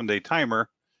 7-day timer,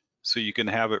 so you can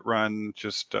have it run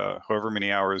just however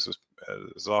many hours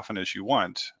as often as you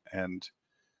want. And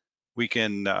we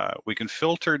can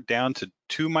filter down to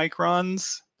 2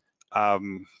 microns.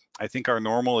 I think our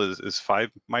normal is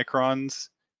 5 microns,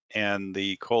 and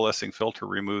the coalescing filter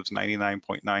removes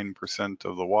 99.9%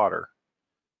 of the water.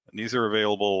 And these are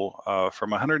available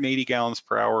from 180 gallons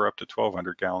per hour up to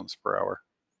 1,200 gallons per hour.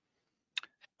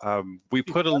 We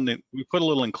put a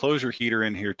little enclosure heater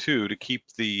in here too to keep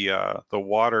the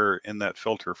water in that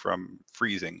filter from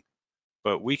freezing.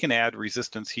 But we can add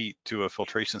resistance heat to a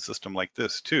filtration system like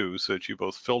this too, so that you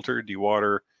both filter,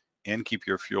 dewater, and keep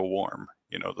your fuel warm.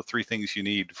 The 3 things you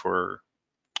need for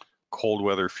cold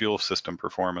weather fuel system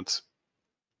performance.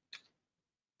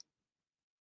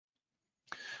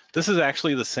 This is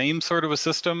actually the same sort of a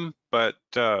system, but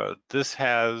this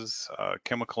has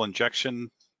chemical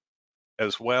injection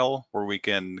as well, where we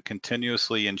can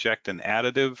continuously inject an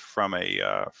additive from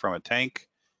a tank,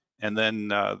 and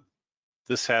then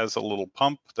this has a little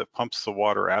pump that pumps the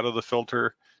water out of the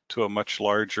filter to a much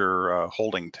larger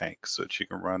holding tank, so that you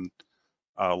can run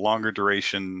longer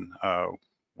duration,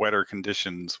 wetter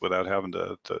conditions without having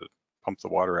to pump the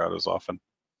water out as often.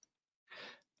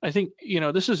 I think,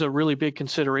 this is a really big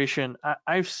consideration.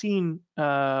 I've seen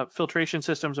filtration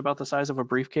systems about the size of a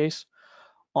briefcase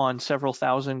on several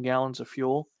thousand gallons of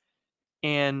fuel.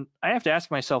 And I have to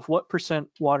ask myself, what percent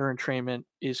water entrainment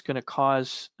is going to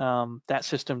cause that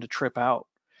system to trip out?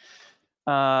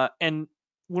 And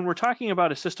when we're talking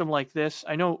about a system like this,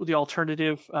 I know the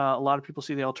alternative, a lot of people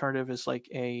see the alternative as like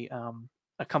a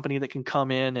company that can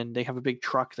come in and they have a big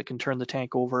truck that can turn the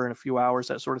tank over in a few hours,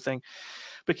 that sort of thing.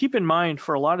 But keep in mind,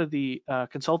 for a lot of the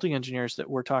consulting engineers that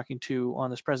we're talking to on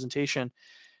this presentation,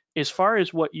 as far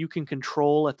as what you can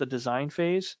control at the design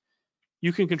phase,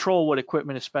 you can control what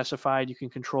equipment is specified. You can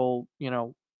control,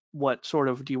 what sort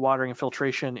of dewatering and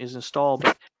filtration is installed,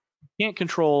 but you can't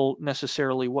control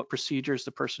necessarily what procedures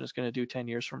the person is going to do 10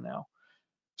 years from now.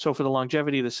 So for the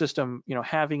longevity of the system,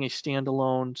 having a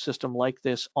standalone system like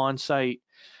this on site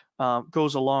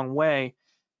goes a long way.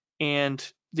 And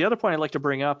the other point I'd like to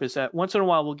bring up is that once in a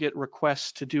while we'll get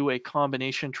requests to do a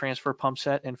combination transfer pump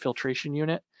set and filtration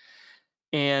unit.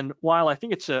 And while I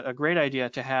think it's a great idea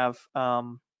to have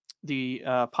the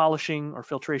polishing or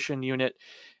filtration unit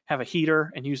have a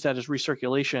heater and use that as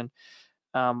recirculation,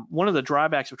 one of the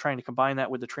drawbacks of trying to combine that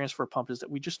with the transfer pump is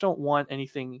that we just don't want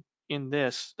anything in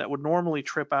this that would normally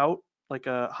trip out, like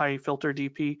a high filter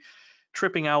DP,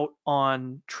 tripping out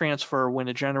on transfer when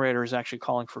a generator is actually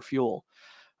calling for fuel.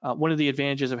 One of the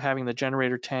advantages of having the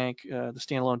generator tank, the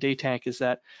standalone day tank, is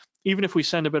that even if we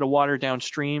send a bit of water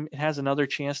downstream, it has another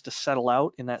chance to settle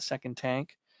out in that second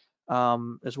tank,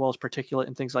 as well as particulate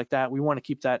and things like that. We want to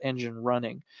keep that engine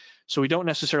running. So we don't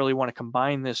necessarily want to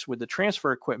combine this with the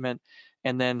transfer equipment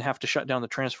and then have to shut down the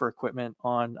transfer equipment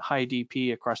on high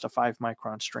DP across a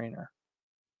 5-micron strainer.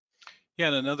 Yeah,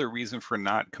 and another reason for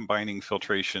not combining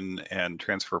filtration and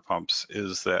transfer pumps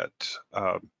is that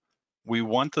we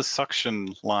want the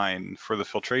suction line for the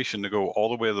filtration to go all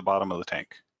the way to the bottom of the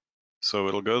tank. So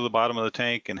it'll go to the bottom of the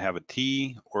tank and have a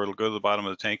T, or it'll go to the bottom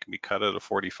of the tank and be cut at a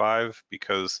 45,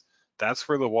 because that's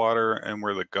where the water and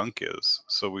where the gunk is.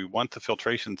 So we want the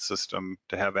filtration system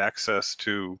to have access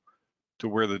to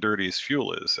where the dirtiest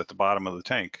fuel is, at the bottom of the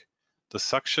tank. The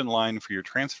suction line for your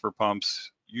transfer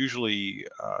pumps usually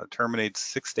terminates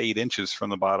 6 to 8 inches from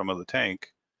the bottom of the tank,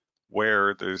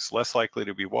 where there's less likely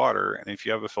to be water. And if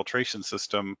you have a filtration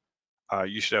system,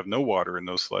 you should have no water in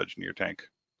those sludge in your tank.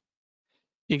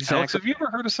 Alex, Exactly. have you ever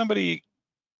heard of somebody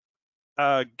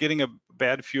getting a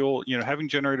bad fuel, having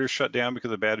generators shut down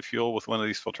because of bad fuel with one of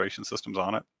these filtration systems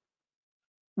on it?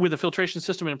 With a filtration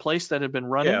system in place that had been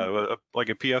running? Yeah, like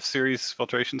a PF series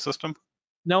filtration system?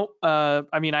 No,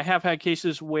 I mean, I have had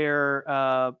cases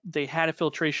where they had a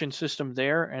filtration system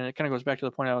there, and it kind of goes back to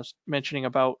the point I was mentioning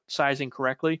about sizing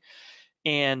correctly.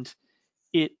 And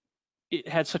it it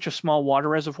had such a small water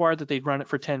reservoir that they'd run it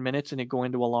for 10 minutes and it'd go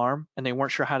into alarm, and they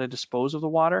weren't sure how to dispose of the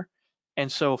water. And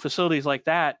so facilities like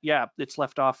that, yeah, it's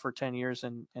left off for 10 years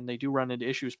and they do run into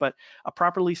issues. But a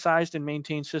properly sized and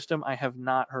maintained system, I have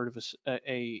not heard of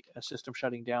a system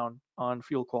shutting down on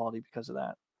fuel quality because of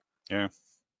that. Yeah,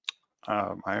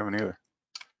 I haven't either.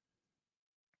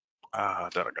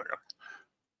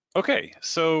 Okay,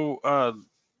 so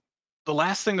the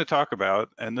last thing to talk about,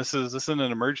 and this isn't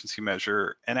an emergency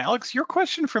measure. And Alex, your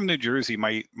question from New Jersey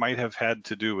might have had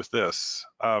to do with this.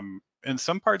 In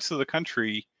some parts of the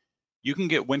country, you can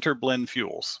get winter blend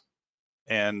fuels,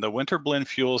 and the winter blend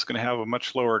fuel is going to have a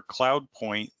much lower cloud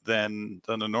point than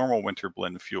a normal winter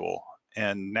blend fuel.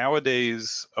 And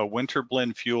nowadays, a winter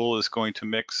blend fuel is going to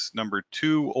mix number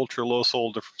 2 ultra low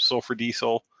sulfur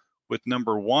diesel with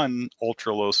number 1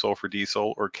 ultra low sulfur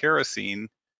diesel or kerosene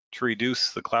to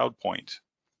reduce the cloud point.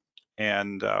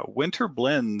 And winter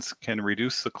blends can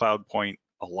reduce the cloud point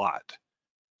a lot.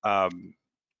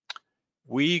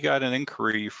 We got an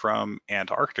inquiry from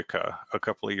Antarctica a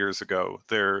couple of years ago.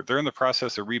 They're in the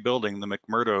process of rebuilding the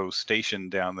McMurdo station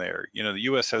down there. The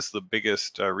U.S. has the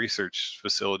biggest research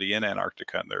facility in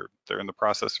Antarctica, and they're in the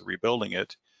process of rebuilding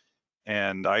it.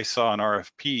 And I saw an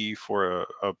RFP for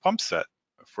a pump set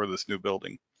for this new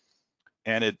building,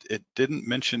 and it didn't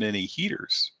mention any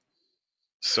heaters.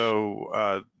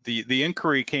 So the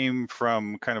inquiry came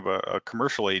from kind of a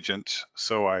commercial agent.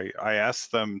 So I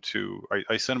asked them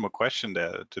I sent them a question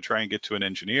to try and get to an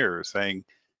engineer saying,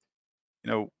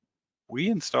 we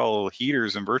install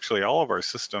heaters in virtually all of our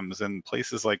systems in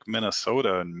places like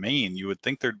Minnesota and Maine. You would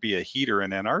think there'd be a heater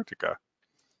in Antarctica.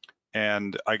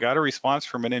 And I got a response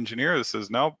from an engineer that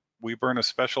says, no, we burn a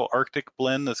special Arctic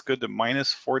blend that's good to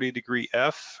minus 40 degree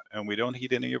F, and we don't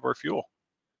heat any of our fuel.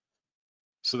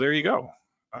 So there you go.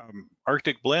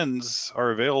 Arctic blends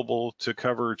are available to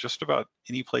cover just about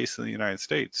any place in the United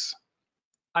States.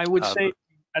 I would say,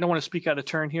 I don't want to speak out of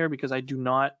turn here because I do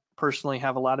not personally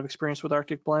have a lot of experience with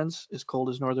Arctic blends, as cold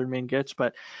as northern Maine gets,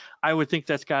 but I would think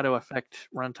that's got to affect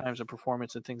runtimes and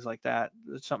performance and things like that.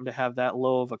 It's something to have that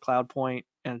low of a cloud point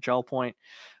and a gel point.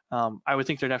 I would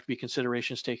think there'd have to be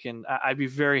considerations taken. I'd be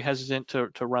very hesitant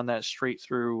to run that straight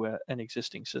through an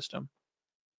existing system.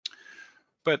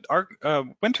 But our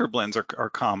winter blends are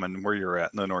common where you're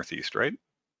at in the Northeast, right?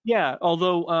 Yeah,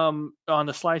 although on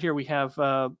the slide here we have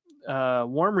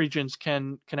warm regions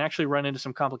can actually run into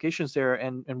some complications there,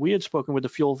 and we had spoken with the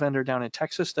fuel vendor down in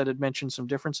Texas that had mentioned some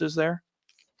differences there.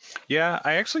 Yeah,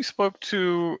 I actually spoke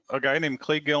to a guy named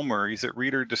Clay Gilmer. He's at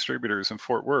Reader Distributors in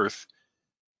Fort Worth.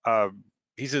 Uh,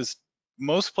 he says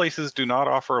most places do not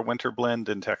offer a winter blend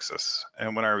in Texas.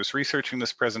 And when I was researching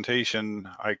this presentation,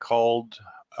 uh,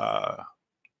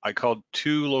 I called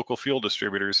two local fuel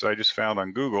distributors that I just found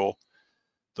on Google.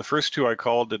 The first two I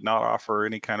called did not offer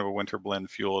any kind of a winter blend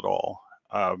fuel at all.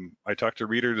 I talked to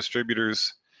Reader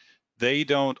Distributors. They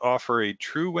don't offer a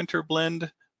true winter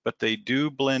blend, but they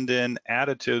do blend in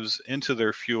additives into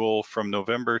their fuel from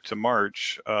November to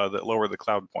March that lower the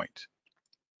cloud point.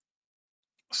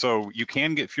 So you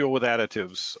can get fuel with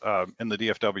additives in the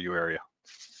DFW area,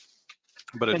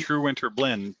 but a And true winter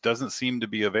blend doesn't seem to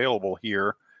be available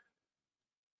here.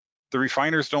 The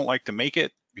refiners don't like to make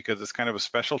it because it's kind of a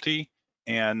specialty,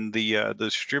 and the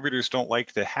distributors don't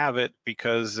like to have it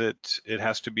because it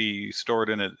has to be stored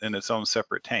in its own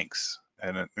separate tanks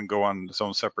and go on its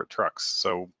own separate trucks.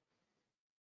 So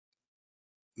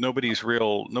nobody's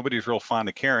real fond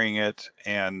of carrying it,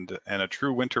 and a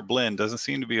true winter blend doesn't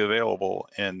seem to be available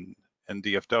in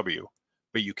DFW.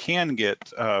 But you can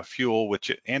get fuel with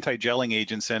anti-gelling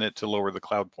agents in it to lower the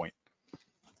cloud point.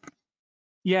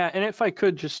 yeah, and if I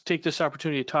could just take this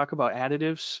opportunity to talk about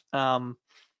additives,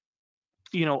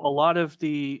 you know, a lot of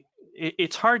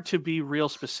it's hard to be real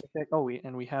specific. Oh,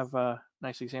 we have a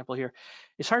nice example here.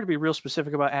 It's hard to be real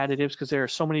specific about additives because there are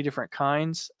so many different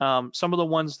kinds. Some of the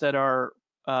ones that are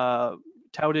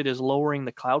touted as lowering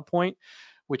the cloud point,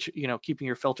 which, you know, keeping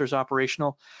your filters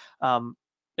operational.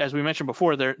 As we mentioned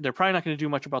before, they're probably not going to do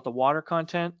much about the water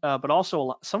content, but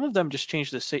also some of them just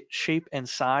change the shape and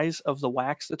size of the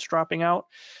wax that's dropping out.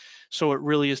 So it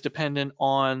really is dependent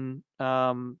on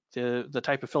the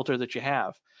type of filter that you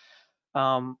have.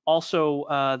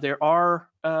 Also, there are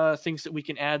things that we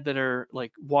can add that are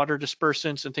like water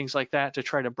dispersants and things like that to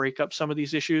try to break up some of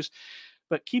these issues.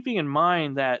 But keeping in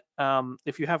mind that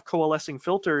if you have coalescing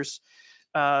filters,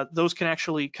 those can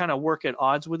actually kind of work at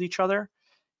odds with each other.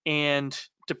 And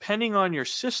depending on your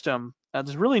system,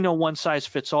 there's really no one size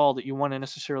fits all that you want to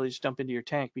necessarily just dump into your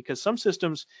tank, because some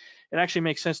systems, it actually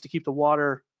makes sense to keep the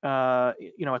water,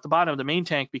 you know, at the bottom of the main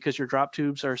tank because your drop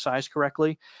tubes are sized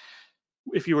correctly.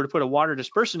 If you were to put a water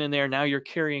dispersant in there, now you're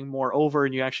carrying more over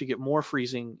and you actually get more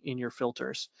freezing in your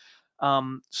filters.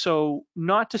 So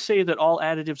not to say that all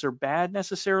additives are bad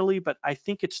necessarily, but I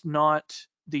think it's not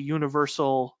the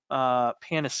universal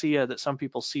panacea that some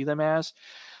people see them as.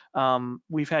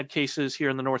 We've had cases here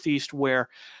in the Northeast where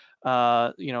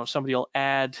you know, somebody will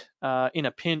add in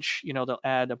a pinch, you know, they'll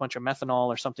add a bunch of methanol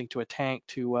or something to a tank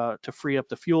to free up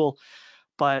the fuel.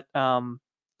 But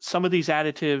some of these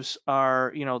additives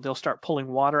are, you know, they'll start pulling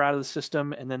water out of the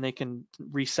system and then they can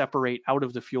re-separate out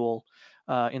of the fuel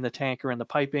in the tank or in the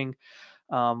piping.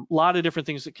 A lot of different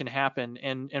things that can happen,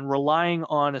 and relying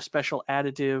on a special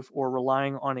additive or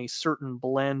relying on a certain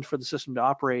blend for the system to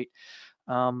operate,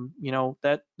 you know,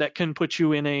 that can put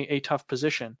you in a tough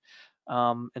position.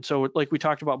 And so, like we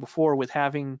talked about before, with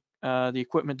having the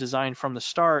equipment designed from the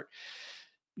start,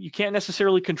 you can't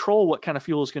necessarily control what kind of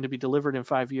fuel is going to be delivered in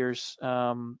 5 years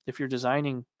if you're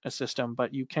designing a system,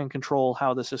 but you can control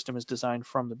how the system is designed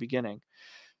from the beginning.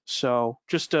 So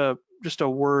just a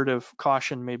word of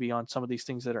caution maybe on some of these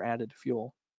things that are added to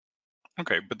fuel.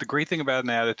 Okay, but the great thing about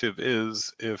an additive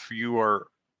is if your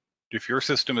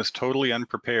system is totally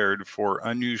unprepared for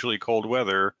unusually cold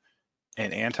weather,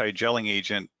 an anti-gelling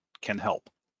agent can help,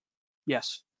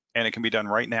 Yes, and it can be done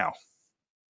right now.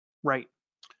 right.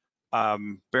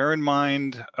 Bear in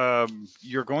mind,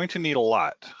 you're going to need a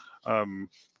lot. Um,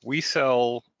 we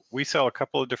sell a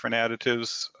couple of different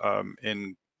additives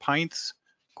in pints,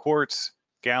 quarts,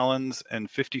 gallons, and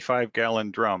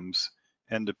 55-gallon drums.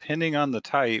 And depending on the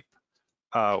type,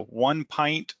 one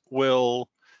pint will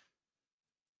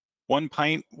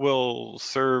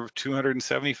serve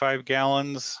 275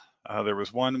 gallons. There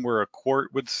was one where a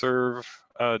quart would serve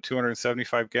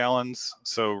 275 gallons.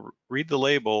 So read the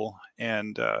label,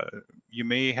 and you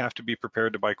may have to be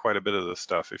prepared to buy quite a bit of this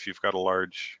stuff if you've got a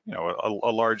large, you know,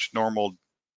 a large normal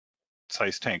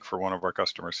size tank for one of our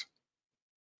customers.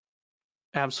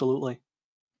 Absolutely.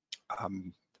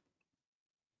 Um,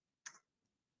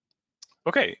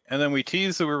 okay, and then we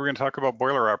teased that we were going to talk about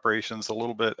boiler operations a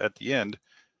little bit at the end.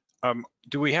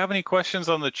 Do we have any questions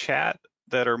on the chat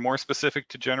that are more specific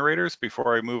to generators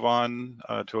before I move on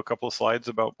to a couple of slides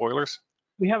about boilers?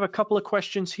 We have a couple of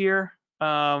questions here.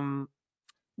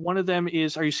 One of them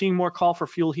is, are you seeing more call for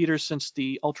fuel heaters since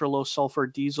the ultra low sulfur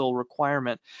diesel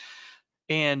requirement?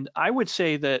 And I would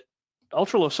say that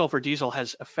ultra low sulfur diesel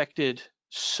has affected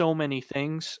so many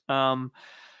things.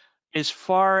 As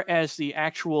far as the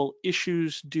actual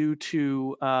issues due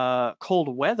to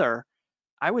cold weather,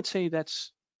 I would say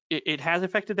it has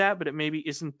affected that, but it maybe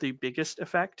isn't the biggest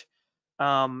effect.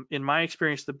 In my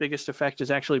experience, the biggest effect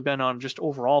has actually been on just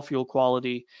overall fuel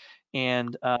quality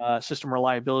and system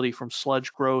reliability from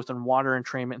sludge growth and water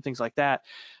entrainment and things like that.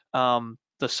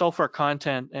 The sulfur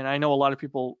content, and I know a lot of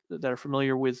people that are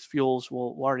familiar with fuels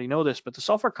will already know this, but the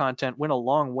sulfur content went a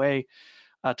long way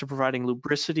to providing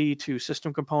lubricity to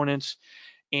system components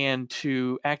and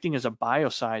to acting as a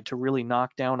biocide to really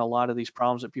knock down a lot of these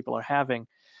problems that people are having.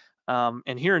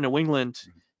 And here in New England,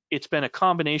 it's been a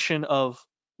combination of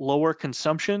lower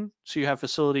consumption. So you have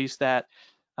facilities that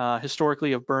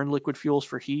historically have burned liquid fuels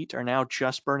for heat are now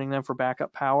just burning them for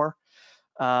backup power,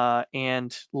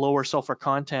 and lower sulfur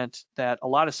content that a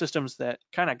lot of systems that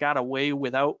kind of got away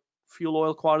without fuel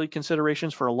oil quality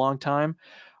considerations for a long time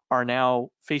are now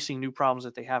facing new problems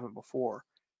that they haven't before.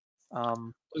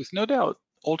 There's no doubt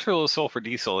ultra low sulfur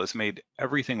diesel has made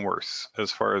everything worse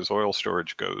as far as oil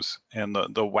storage goes. And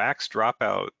the wax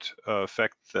dropout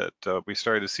effect that we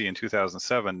started to see in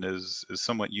 2007 is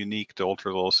somewhat unique to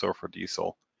ultra low sulfur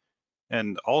diesel.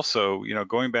 And also,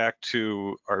 going back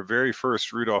to our very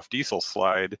first Rudolph diesel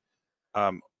slide,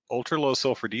 ultra low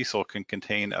sulfur diesel can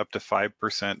contain up to 5%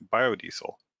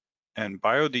 biodiesel. And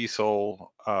biodiesel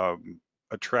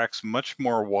attracts much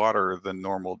more water than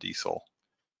normal diesel.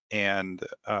 And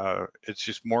it's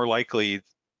just more likely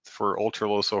for ultra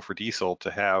low sulfur diesel to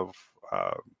have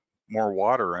more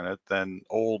water in it than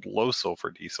old low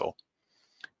sulfur diesel.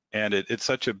 And it's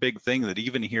such a big thing that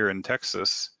even here in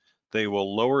Texas, they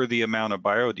will lower the amount of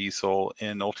biodiesel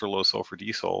in ultra low sulfur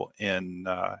diesel in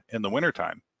the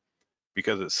wintertime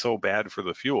because it's so bad for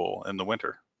the fuel in the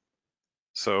winter.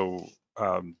 So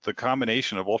the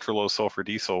combination of ultra low sulfur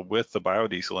diesel with the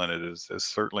biodiesel in it has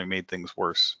certainly made things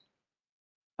worse.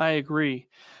 I agree.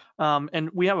 And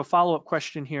we have a follow-up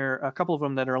question here, a couple of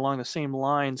them that are along the same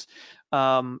lines.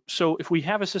 So if we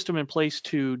have a system in place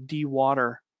to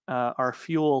dewater our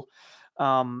fuel,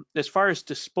 as far as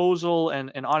disposal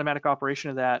and automatic operation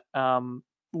of that,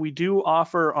 we do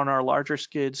offer on our larger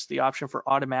skids the option for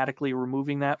automatically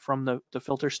removing that from the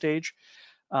filter stage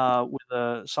with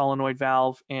a solenoid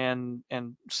valve and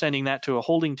sending that to a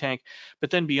holding tank. But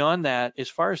then beyond that, as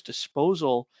far as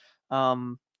disposal,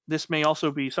 this may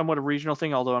also be somewhat a regional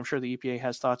thing, although I'm sure the EPA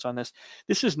has thoughts on this.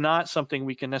 This is not something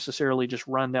we can necessarily just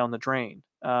run down the drain.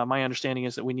 My understanding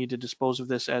is that we need to dispose of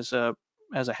this as a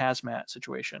hazmat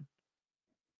situation.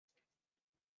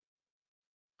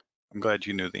 I'm glad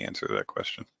you knew the answer to that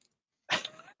question.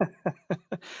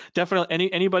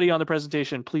 Definitely, anybody on the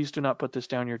presentation, please do not put this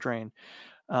down your drain,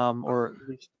 or at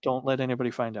least don't let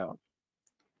anybody find out.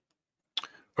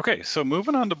 Okay, so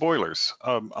moving on to boilers.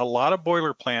 A lot of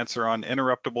boiler plants are on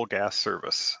interruptible gas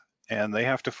service, and they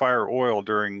have to fire oil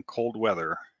during cold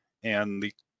weather. And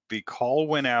the call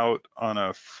went out on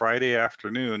a Friday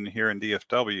afternoon here in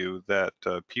DFW that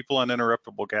people on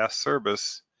interruptible gas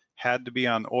service had to be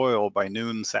on oil by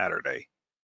noon Saturday.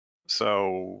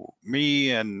 So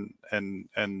me and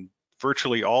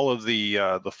virtually all of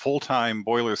the full-time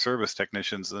boiler service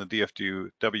technicians in the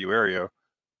DFW area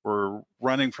were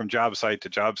running from job site to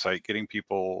job site, getting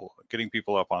people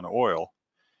up on oil,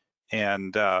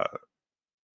 and a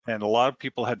lot of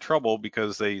people had trouble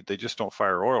because they just don't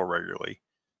fire oil regularly.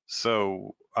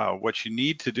 So what you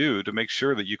need to do to make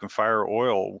sure that you can fire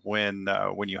oil when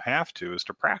you have to is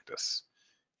to practice.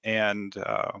 And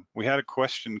we had a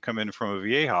question come in from a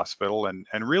VA hospital, and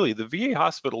really the VA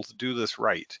hospitals do this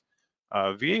right.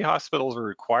 VA hospitals are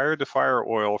required to fire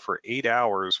oil for 8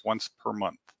 hours once per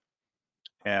month,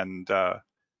 and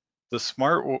the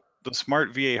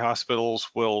smart VA hospitals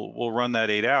will run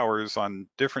that 8 hours on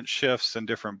different shifts and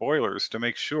different boilers to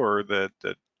make sure that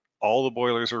all the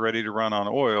boilers are ready to run on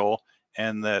oil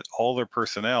and that all their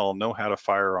personnel know how to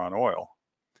fire on oil.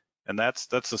 And that's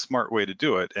a smart way to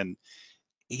do it. And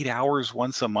 8 hours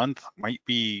once a month might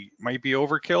be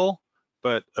overkill,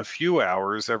 but a few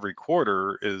hours every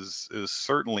quarter is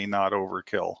certainly not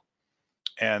overkill.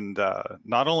 And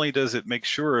not only does it make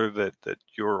sure that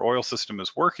your oil system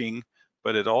is working,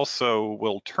 but it also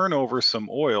will turn over some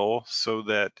oil so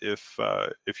that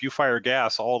if you fire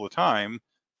gas all the time,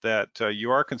 that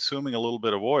you are consuming a little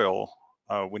bit of oil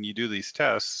when you do these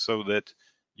tests so that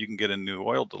you can get a new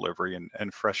oil delivery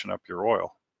and freshen up your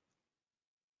oil.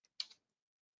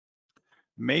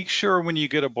 Make sure when you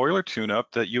get a boiler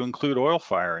tune-up that you include oil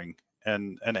firing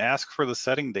and ask for the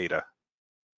setting data.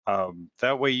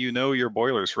 That way you know your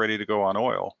boiler's ready to go on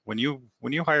oil. When you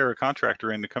hire a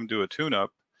contractor in to come do a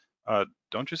tune-up,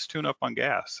 don't just tune up on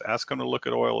gas. Ask them to look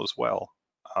at oil as well.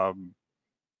 Um,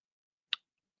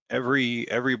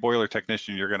 every boiler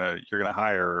technician you're gonna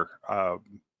hire,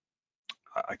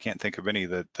 I can't think of any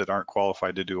that aren't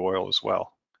qualified to do oil as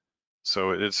well.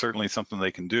 So it's certainly something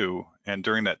they can do. And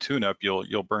during that tune-up,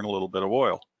 you'll burn a little bit of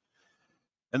oil.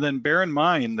 And then bear in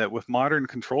mind that with modern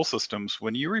control systems,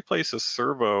 when you replace a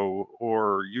servo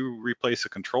or you replace a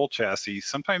control chassis,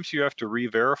 sometimes you have to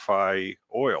re-verify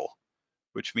oil,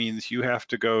 which means you have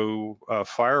to go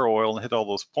fire oil and hit all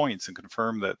those points and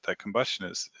confirm that combustion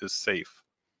is safe.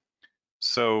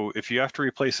 So if you have to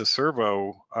replace a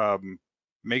servo,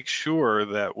 make sure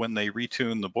that when they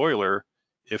retune the boiler,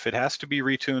 if it has to be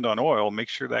retuned on oil, make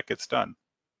sure that gets done.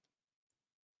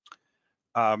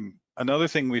 Another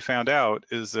thing we found out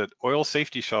is that oil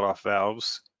safety shutoff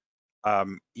valves,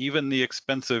 even the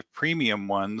expensive premium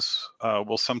ones,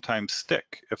 will sometimes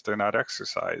stick if they're not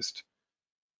exercised.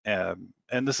 And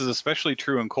this is especially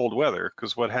true in cold weather,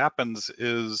 because what happens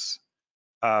is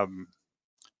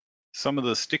some of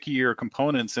the stickier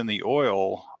components in the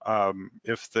oil,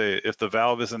 if the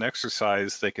valve isn't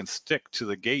exercised, they can stick to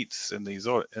the gates in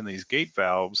these gate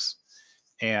valves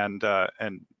and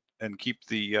keep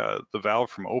the valve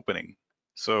from opening.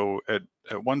 So at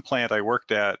one plant I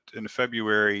worked at in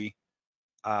February,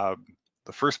 the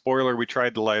first boiler we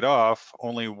tried to light off,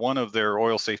 only one of their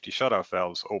oil safety shutoff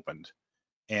valves opened,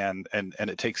 and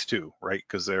it takes two, right?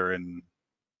 Because they're in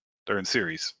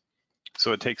series,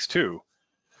 so it takes two.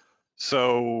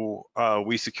 So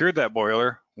we secured that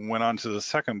boiler, went on to the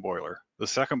second boiler. The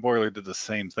second boiler did the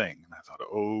same thing, and I thought,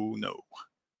 oh no,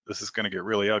 this is going to get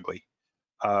really ugly.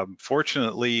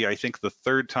 Fortunately, I think the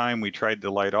third time we tried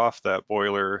to light off that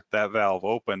boiler, that valve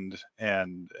opened,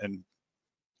 and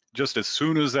just as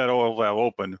soon as that oil valve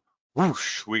opened,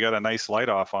 whoosh, we got a nice light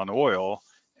off on oil,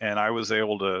 and I was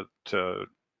able to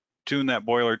tune that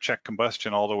boiler, check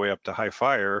combustion all the way up to high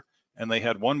fire, and they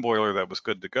had one boiler that was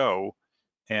good to go.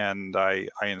 And I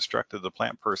instructed the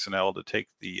plant personnel to take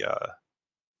the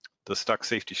stuck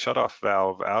safety shutoff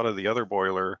valve out of the other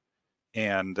boiler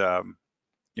and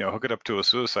hook it up to a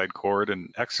suicide cord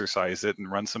and exercise it and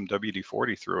run some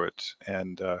WD-40 through it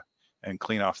and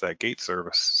clean off that gate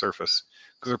surface,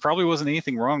 because there probably wasn't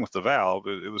anything wrong with the valve.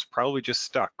 It was probably just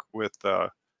stuck with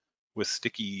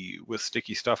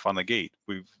sticky stuff on the gate.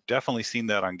 We've definitely seen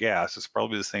that on gas. It's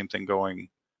probably the same thing going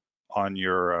on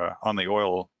your on the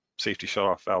oil safety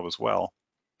shutoff valve as well.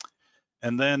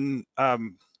 And then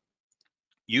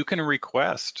you can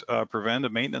request a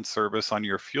preventive maintenance service on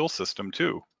your fuel system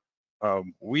too.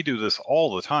 We do this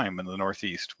all the time in the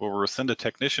Northeast, where we'll send a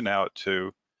technician out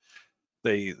to,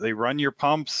 they run your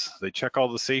pumps, they check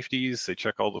all the safeties, they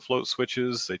check all the float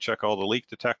switches, they check all the leak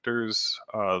detectors.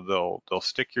 They'll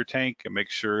stick your tank and make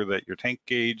sure that your tank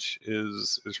gauge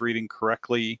is reading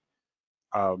correctly.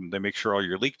 They make sure all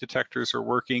your leak detectors are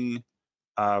working.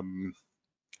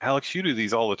 Alex, you do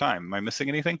these all the time. Am I missing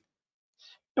anything?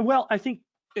 Well, I think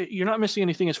you're not missing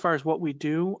anything as far as what we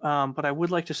do, but I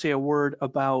would like to say a word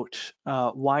about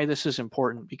why this is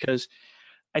important, because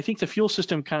I think the fuel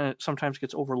system kind of sometimes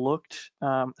gets overlooked,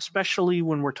 especially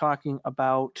when we're talking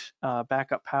about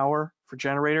backup power for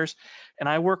generators. And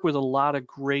I work with a lot of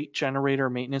great generator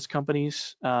maintenance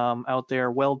companies out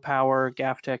there, Weld Power,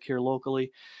 Gaftech here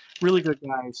locally, really good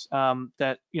guys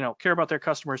that care about their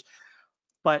customers.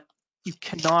 But you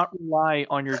cannot rely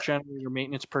on your generator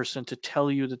maintenance person to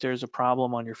tell you that there's a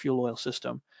problem on your fuel oil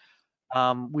system.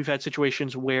 We've had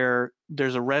situations where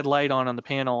there's a red light on the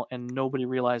panel and nobody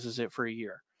realizes it for a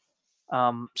year.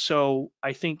 So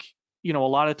I think, a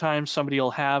lot of times somebody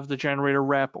will have the generator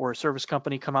rep or a service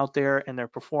company come out there and they're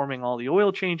performing all the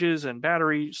oil changes and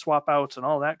battery swap outs and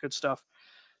all that good stuff.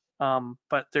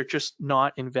 But they're just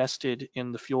not invested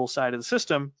in the fuel side of the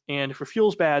system. And if your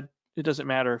fuel's bad, it doesn't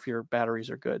matter if your batteries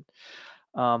are good.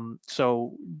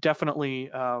 So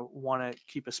definitely want to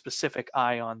keep a specific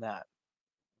eye on that.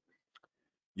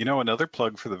 Another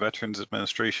plug for the Veterans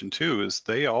Administration too is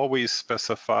they always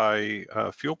specify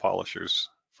fuel polishers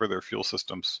for their fuel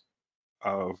systems,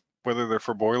 whether they're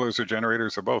for boilers or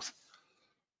generators or both.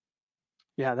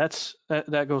 Yeah,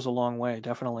 that goes a long way,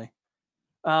 definitely.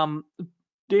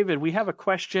 David, we have a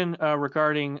question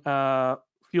regarding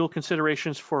fuel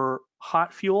considerations for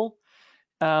hot fuel.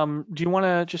 Do you want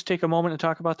to just take a moment and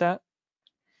talk about that?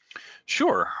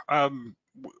 Sure.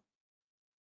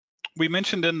 We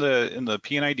mentioned in the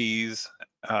P&IDs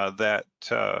that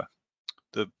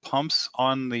the pumps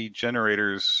on the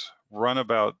generators run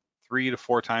about 3 to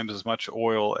 4 times as much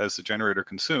oil as the generator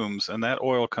consumes, and that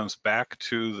oil comes back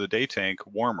to the day tank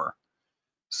warmer.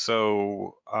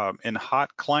 So in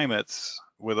hot climates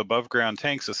with above ground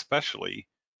tanks especially,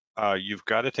 you've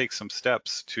got to take some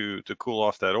steps to cool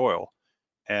off that oil.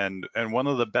 And one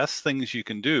of the best things you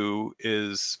can do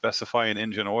is specify an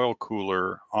engine oil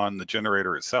cooler on the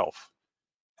generator itself.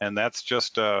 And that's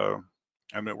just I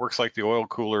mean, it works like the oil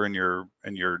cooler in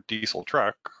your diesel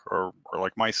truck or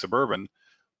like my Suburban,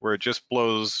 where it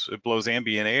blows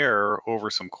ambient air over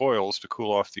some coils to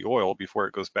cool off the oil before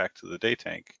it goes back to the day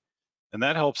tank. And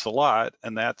that helps a lot,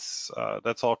 and that's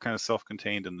all kind of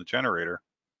self-contained in the generator.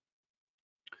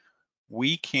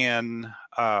 We can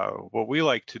what we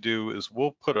like to do is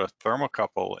we'll put a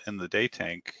thermocouple in the day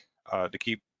tank to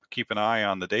keep an eye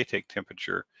on the day tank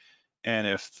temperature. And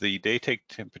if the day tank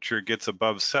temperature gets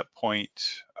above set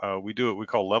point, we do what we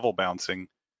call level bouncing,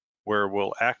 where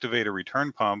we'll activate a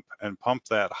return pump and pump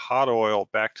that hot oil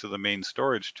back to the main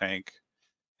storage tank.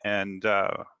 And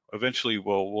eventually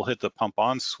we'll hit the pump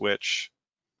on switch,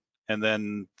 and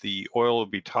then the oil will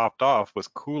be topped off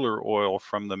with cooler oil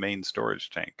from the main storage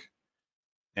tank.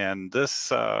 And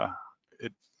this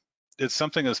it's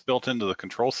something that's built into the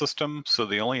control system, so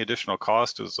the only additional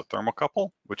cost is a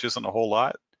thermocouple, which isn't a whole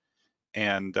lot.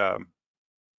 And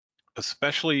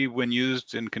especially when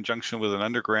used in conjunction with an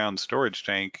underground storage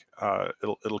tank,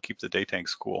 it'll keep the day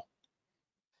tanks cool.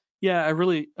 Yeah, I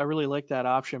really like that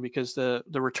option because the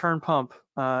return pump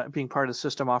being part of the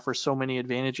system offers so many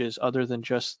advantages other than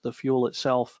just the fuel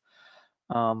itself.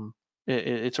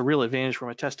 It's a real advantage from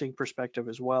a testing perspective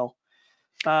as well.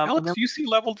 And Alex, then do you see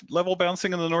level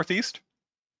bouncing in the Northeast?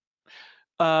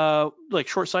 like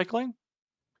short cycling.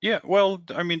 Yeah, well,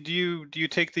 I mean, do you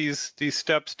take these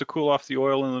steps to cool off the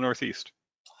oil in the Northeast?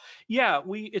 Yeah,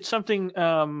 it's something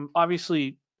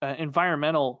obviously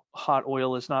environmental hot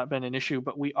oil has not been an issue,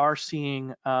 but we are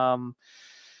seeing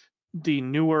the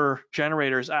newer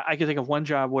generators. I can think of one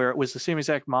job where it was the same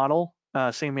exact model,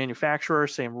 same manufacturer,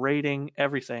 same rating,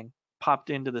 everything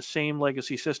popped into the same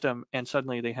legacy system, and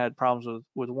suddenly they had problems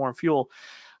with warm fuel.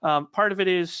 Part of it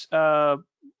is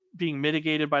being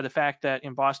mitigated by the fact that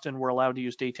in Boston we're allowed to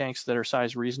use day tanks that are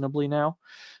sized reasonably now,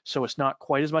 so it's not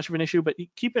quite as much of an issue. But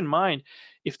keep in mind,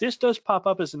 if this does pop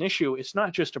up as an issue, it's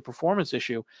not just a performance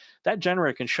issue. That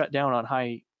generator can shut down on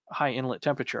high inlet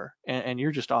temperature, and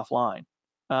you're just offline.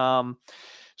 Um,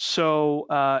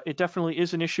 so it definitely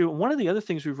is an issue. And one of the other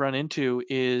things we've run into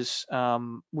is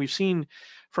we've seen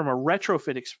from a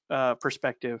retrofit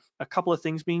perspective a couple of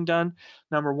things being done.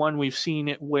 Number one, we've seen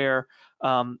it where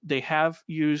they have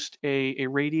used a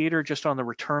radiator just on the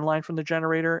return line from the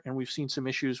generator, and we've seen some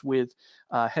issues with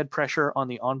head pressure on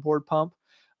the onboard pump.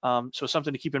 So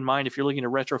something to keep in mind if you're looking to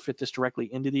retrofit this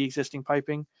directly into the existing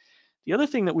piping. The other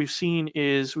thing that we've seen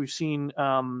is return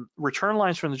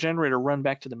lines from the generator run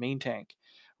back to the main tank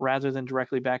rather than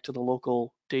directly back to the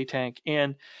local day tank.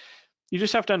 And you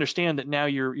just have to understand that now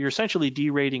you're essentially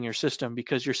derating your system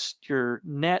because your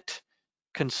net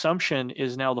consumption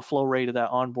is now the flow rate of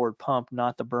that onboard pump,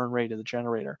 not the burn rate of the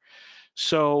generator.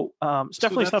 So it's So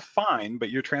definitely that's something. fine, but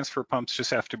your transfer pumps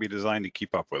just have to be designed to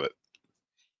keep up with it.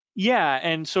 Yeah,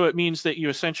 and so it means that you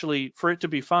essentially, for it to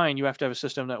be fine, you have to have a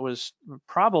system that was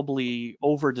probably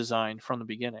over designed from the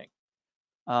beginning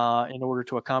in order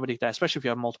to accommodate that, especially if you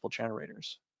have multiple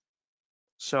generators.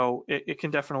 So it can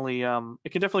definitely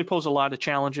pose a lot of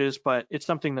challenges, but it's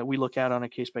something that we look at on a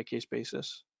case by case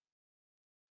basis.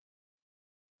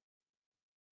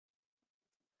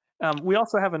 We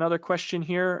also have another question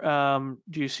here.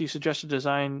 Do you see suggested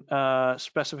design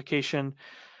specification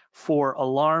for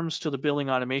alarms to the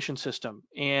building automation system?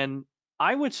 And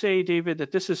I would say, David,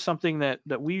 that this is something that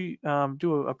we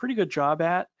do a pretty good job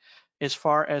at as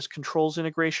far as controls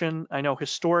integration. I know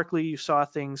historically you saw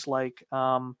things like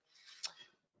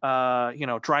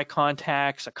dry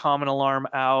contacts, a common alarm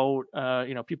out,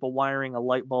 people wiring a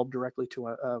light bulb directly to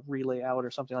a relay out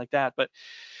or something like that. But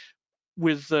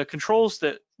with the controls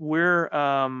that we're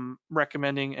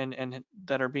recommending and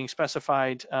that are being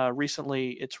specified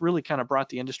recently, it's really kind of brought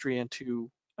the industry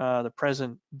into the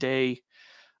present day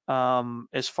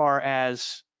as far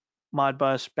as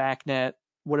Modbus, BACnet,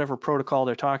 whatever protocol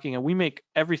they're talking. And we make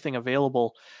everything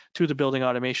available to the building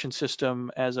automation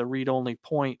system as a read-only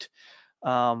point.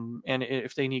 And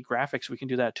if they need graphics, we can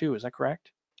do that too. Is that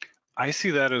correct? I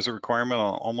see that as a requirement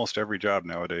on almost every job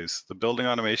nowadays. The building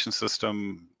automation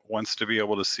system wants to be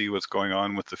able to see what's going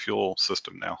on with the fuel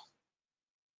system now.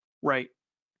 Right,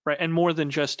 right. And more than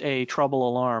just a trouble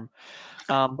alarm.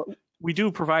 But we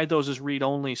do provide those as read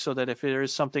only so that if there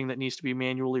is something that needs to be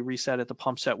manually reset at the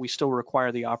pump set, we still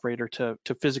require the operator to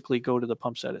physically go to the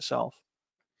pump set itself.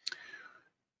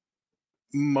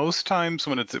 Most times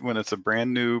when it's a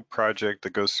brand new project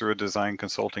that goes through a design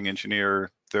consulting engineer,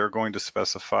 they're going to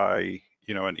specify,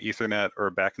 an Ethernet or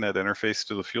a BACnet interface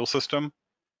to the fuel system.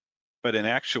 But in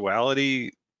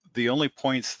actuality, the only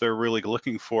points they're really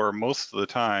looking for most of the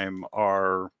time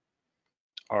are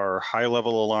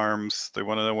high-level alarms. They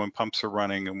want to know when pumps are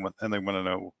running, and they want to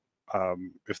know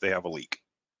if they have a leak.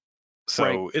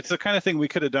 Right. So it's the kind of thing we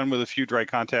could have done with a few dry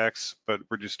contacts, but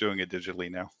we're just doing it digitally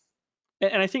now.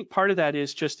 And I think part of that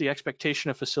is just the expectation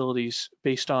of facilities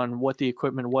based on what the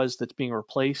equipment was that's being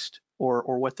replaced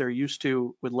or what they're used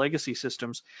to with legacy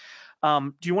systems.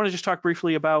 Do you want to just talk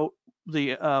briefly about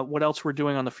the what else we're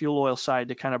doing on the fuel oil side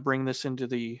to kind of bring this into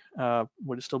the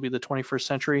would it still be the 21st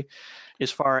century,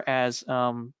 as far as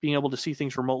being able to see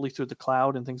things remotely through the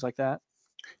cloud and things like that?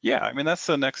 Yeah, I mean, that's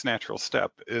the next natural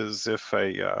step is if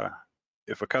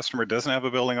a customer doesn't have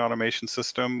a building automation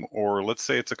system, or let's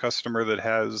say it's a customer that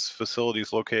has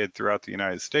facilities located throughout the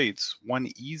United States, one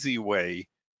easy way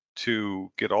to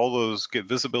get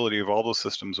visibility of all those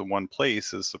systems in one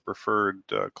place is the preferred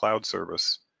cloud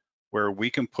service, where we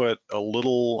can put a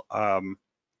little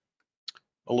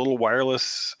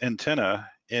wireless antenna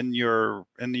in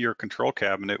into your control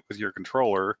cabinet with your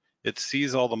controller. It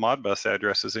sees all the Modbus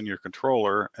addresses in your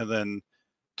controller and then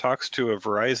talks to a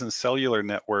Verizon cellular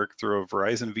network through a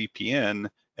Verizon VPN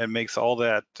and makes all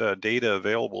that data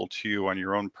available to you on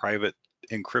your own private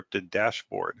encrypted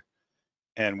dashboard.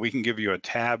 And we can give you a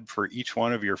tab for each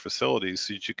one of your facilities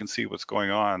so that you can see what's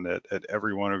going on at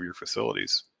every one of your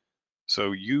facilities.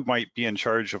 So you might be in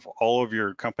charge of all of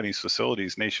your company's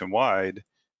facilities nationwide,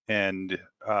 and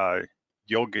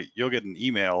you'll get an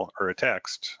email or a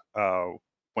text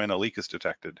when a leak is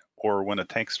detected or when a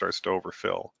tank starts to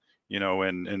overfill,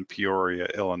 in Peoria,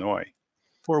 Illinois.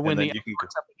 Or when And the then you can outdoor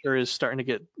temperature is starting to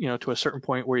get to a certain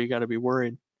point where you got to be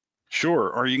worried. Sure,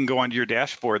 or you can go onto your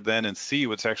dashboard then and see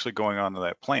what's actually going on in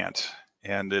that plant.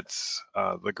 And it's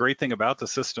the great thing about the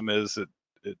system is it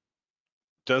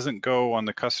doesn't go on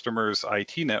the customer's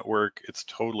IT network. It's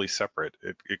totally separate.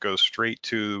 It goes straight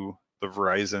to the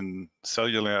Verizon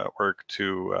cellular network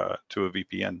to a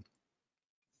VPN.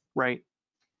 Right.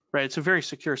 Right. It's a very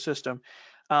secure system.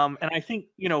 And I think,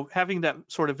 having that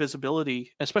sort of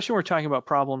visibility, especially when we're talking about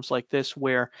problems like this,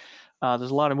 where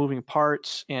there's a lot of moving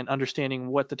parts and understanding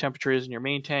what the temperature is in your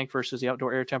main tank versus the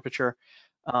outdoor air temperature.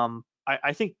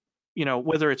 I think,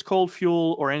 whether it's cold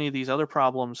fuel or any of these other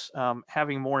problems,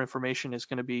 having more information is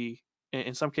going to be,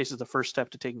 in some cases, the first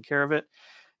step to taking care of it.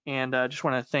 And I just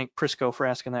want to thank Prisco for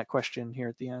asking that question here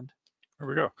at the end. There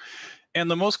we go.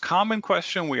 And the most common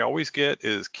question we always get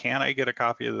is, can I get a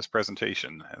copy of this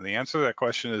presentation? And the answer to that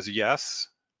question is yes.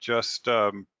 Just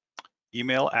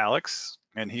email Alex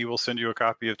and he will send you a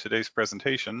copy of today's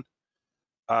presentation.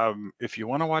 If you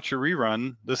want to watch a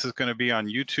rerun, this is going to be on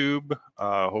YouTube,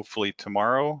 hopefully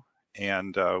tomorrow,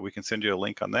 and we can send you a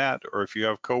link on that. Or if you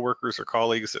have coworkers or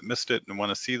colleagues that missed it and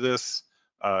want to see this,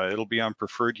 it'll be on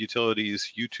Preferred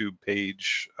Utilities YouTube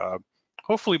page,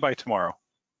 hopefully by tomorrow.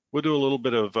 We'll do a little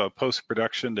bit of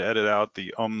post-production to edit out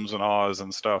the ums and ahs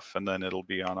and stuff, and then it'll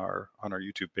be on our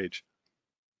YouTube page.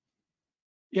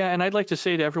 Yeah, and I'd like to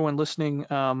say to everyone listening,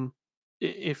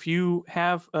 if you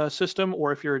have a system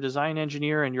or if you're a design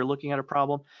engineer and you're looking at a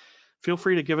problem, feel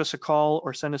free to give us a call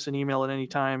or send us an email at any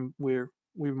time. We're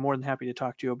more than happy to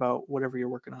talk to you about whatever you're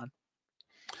working on.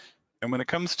 And when it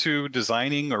comes to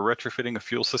designing or retrofitting a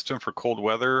fuel system for cold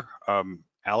weather,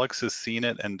 Alex has seen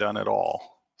it and done it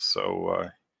all. So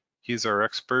he's our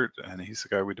expert and he's the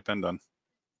guy we depend on.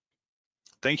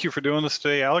 Thank you for doing this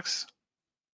today, Alex.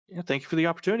 Yeah, thank you for the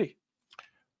opportunity.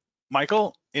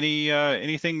 Michael,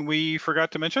 anything we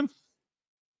forgot to mention?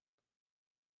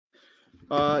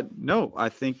 No, I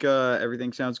think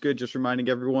everything sounds good. Just reminding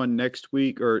everyone, next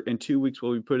week or in 2 weeks,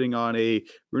 we'll be putting on a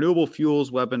renewable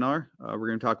fuels webinar. We're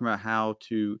going to talk about how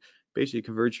to basically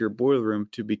convert your boiler room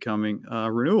to becoming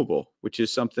renewable, which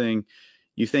is something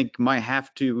you think might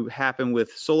have to happen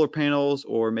with solar panels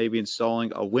or maybe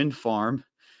installing a wind farm.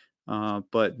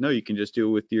 But no, you can just do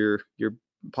it with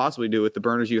possibly do it with the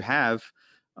burners you have,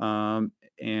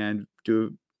 and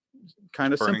do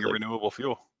kind of burning simply. a renewable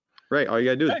fuel. Right, all you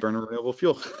gotta do is burn a renewable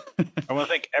fuel. I want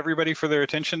to thank everybody for their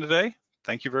attention today.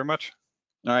 Thank you very much.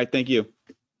 All right, thank you.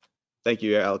 Thank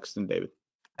you, Alex and David.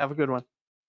 Have a good one.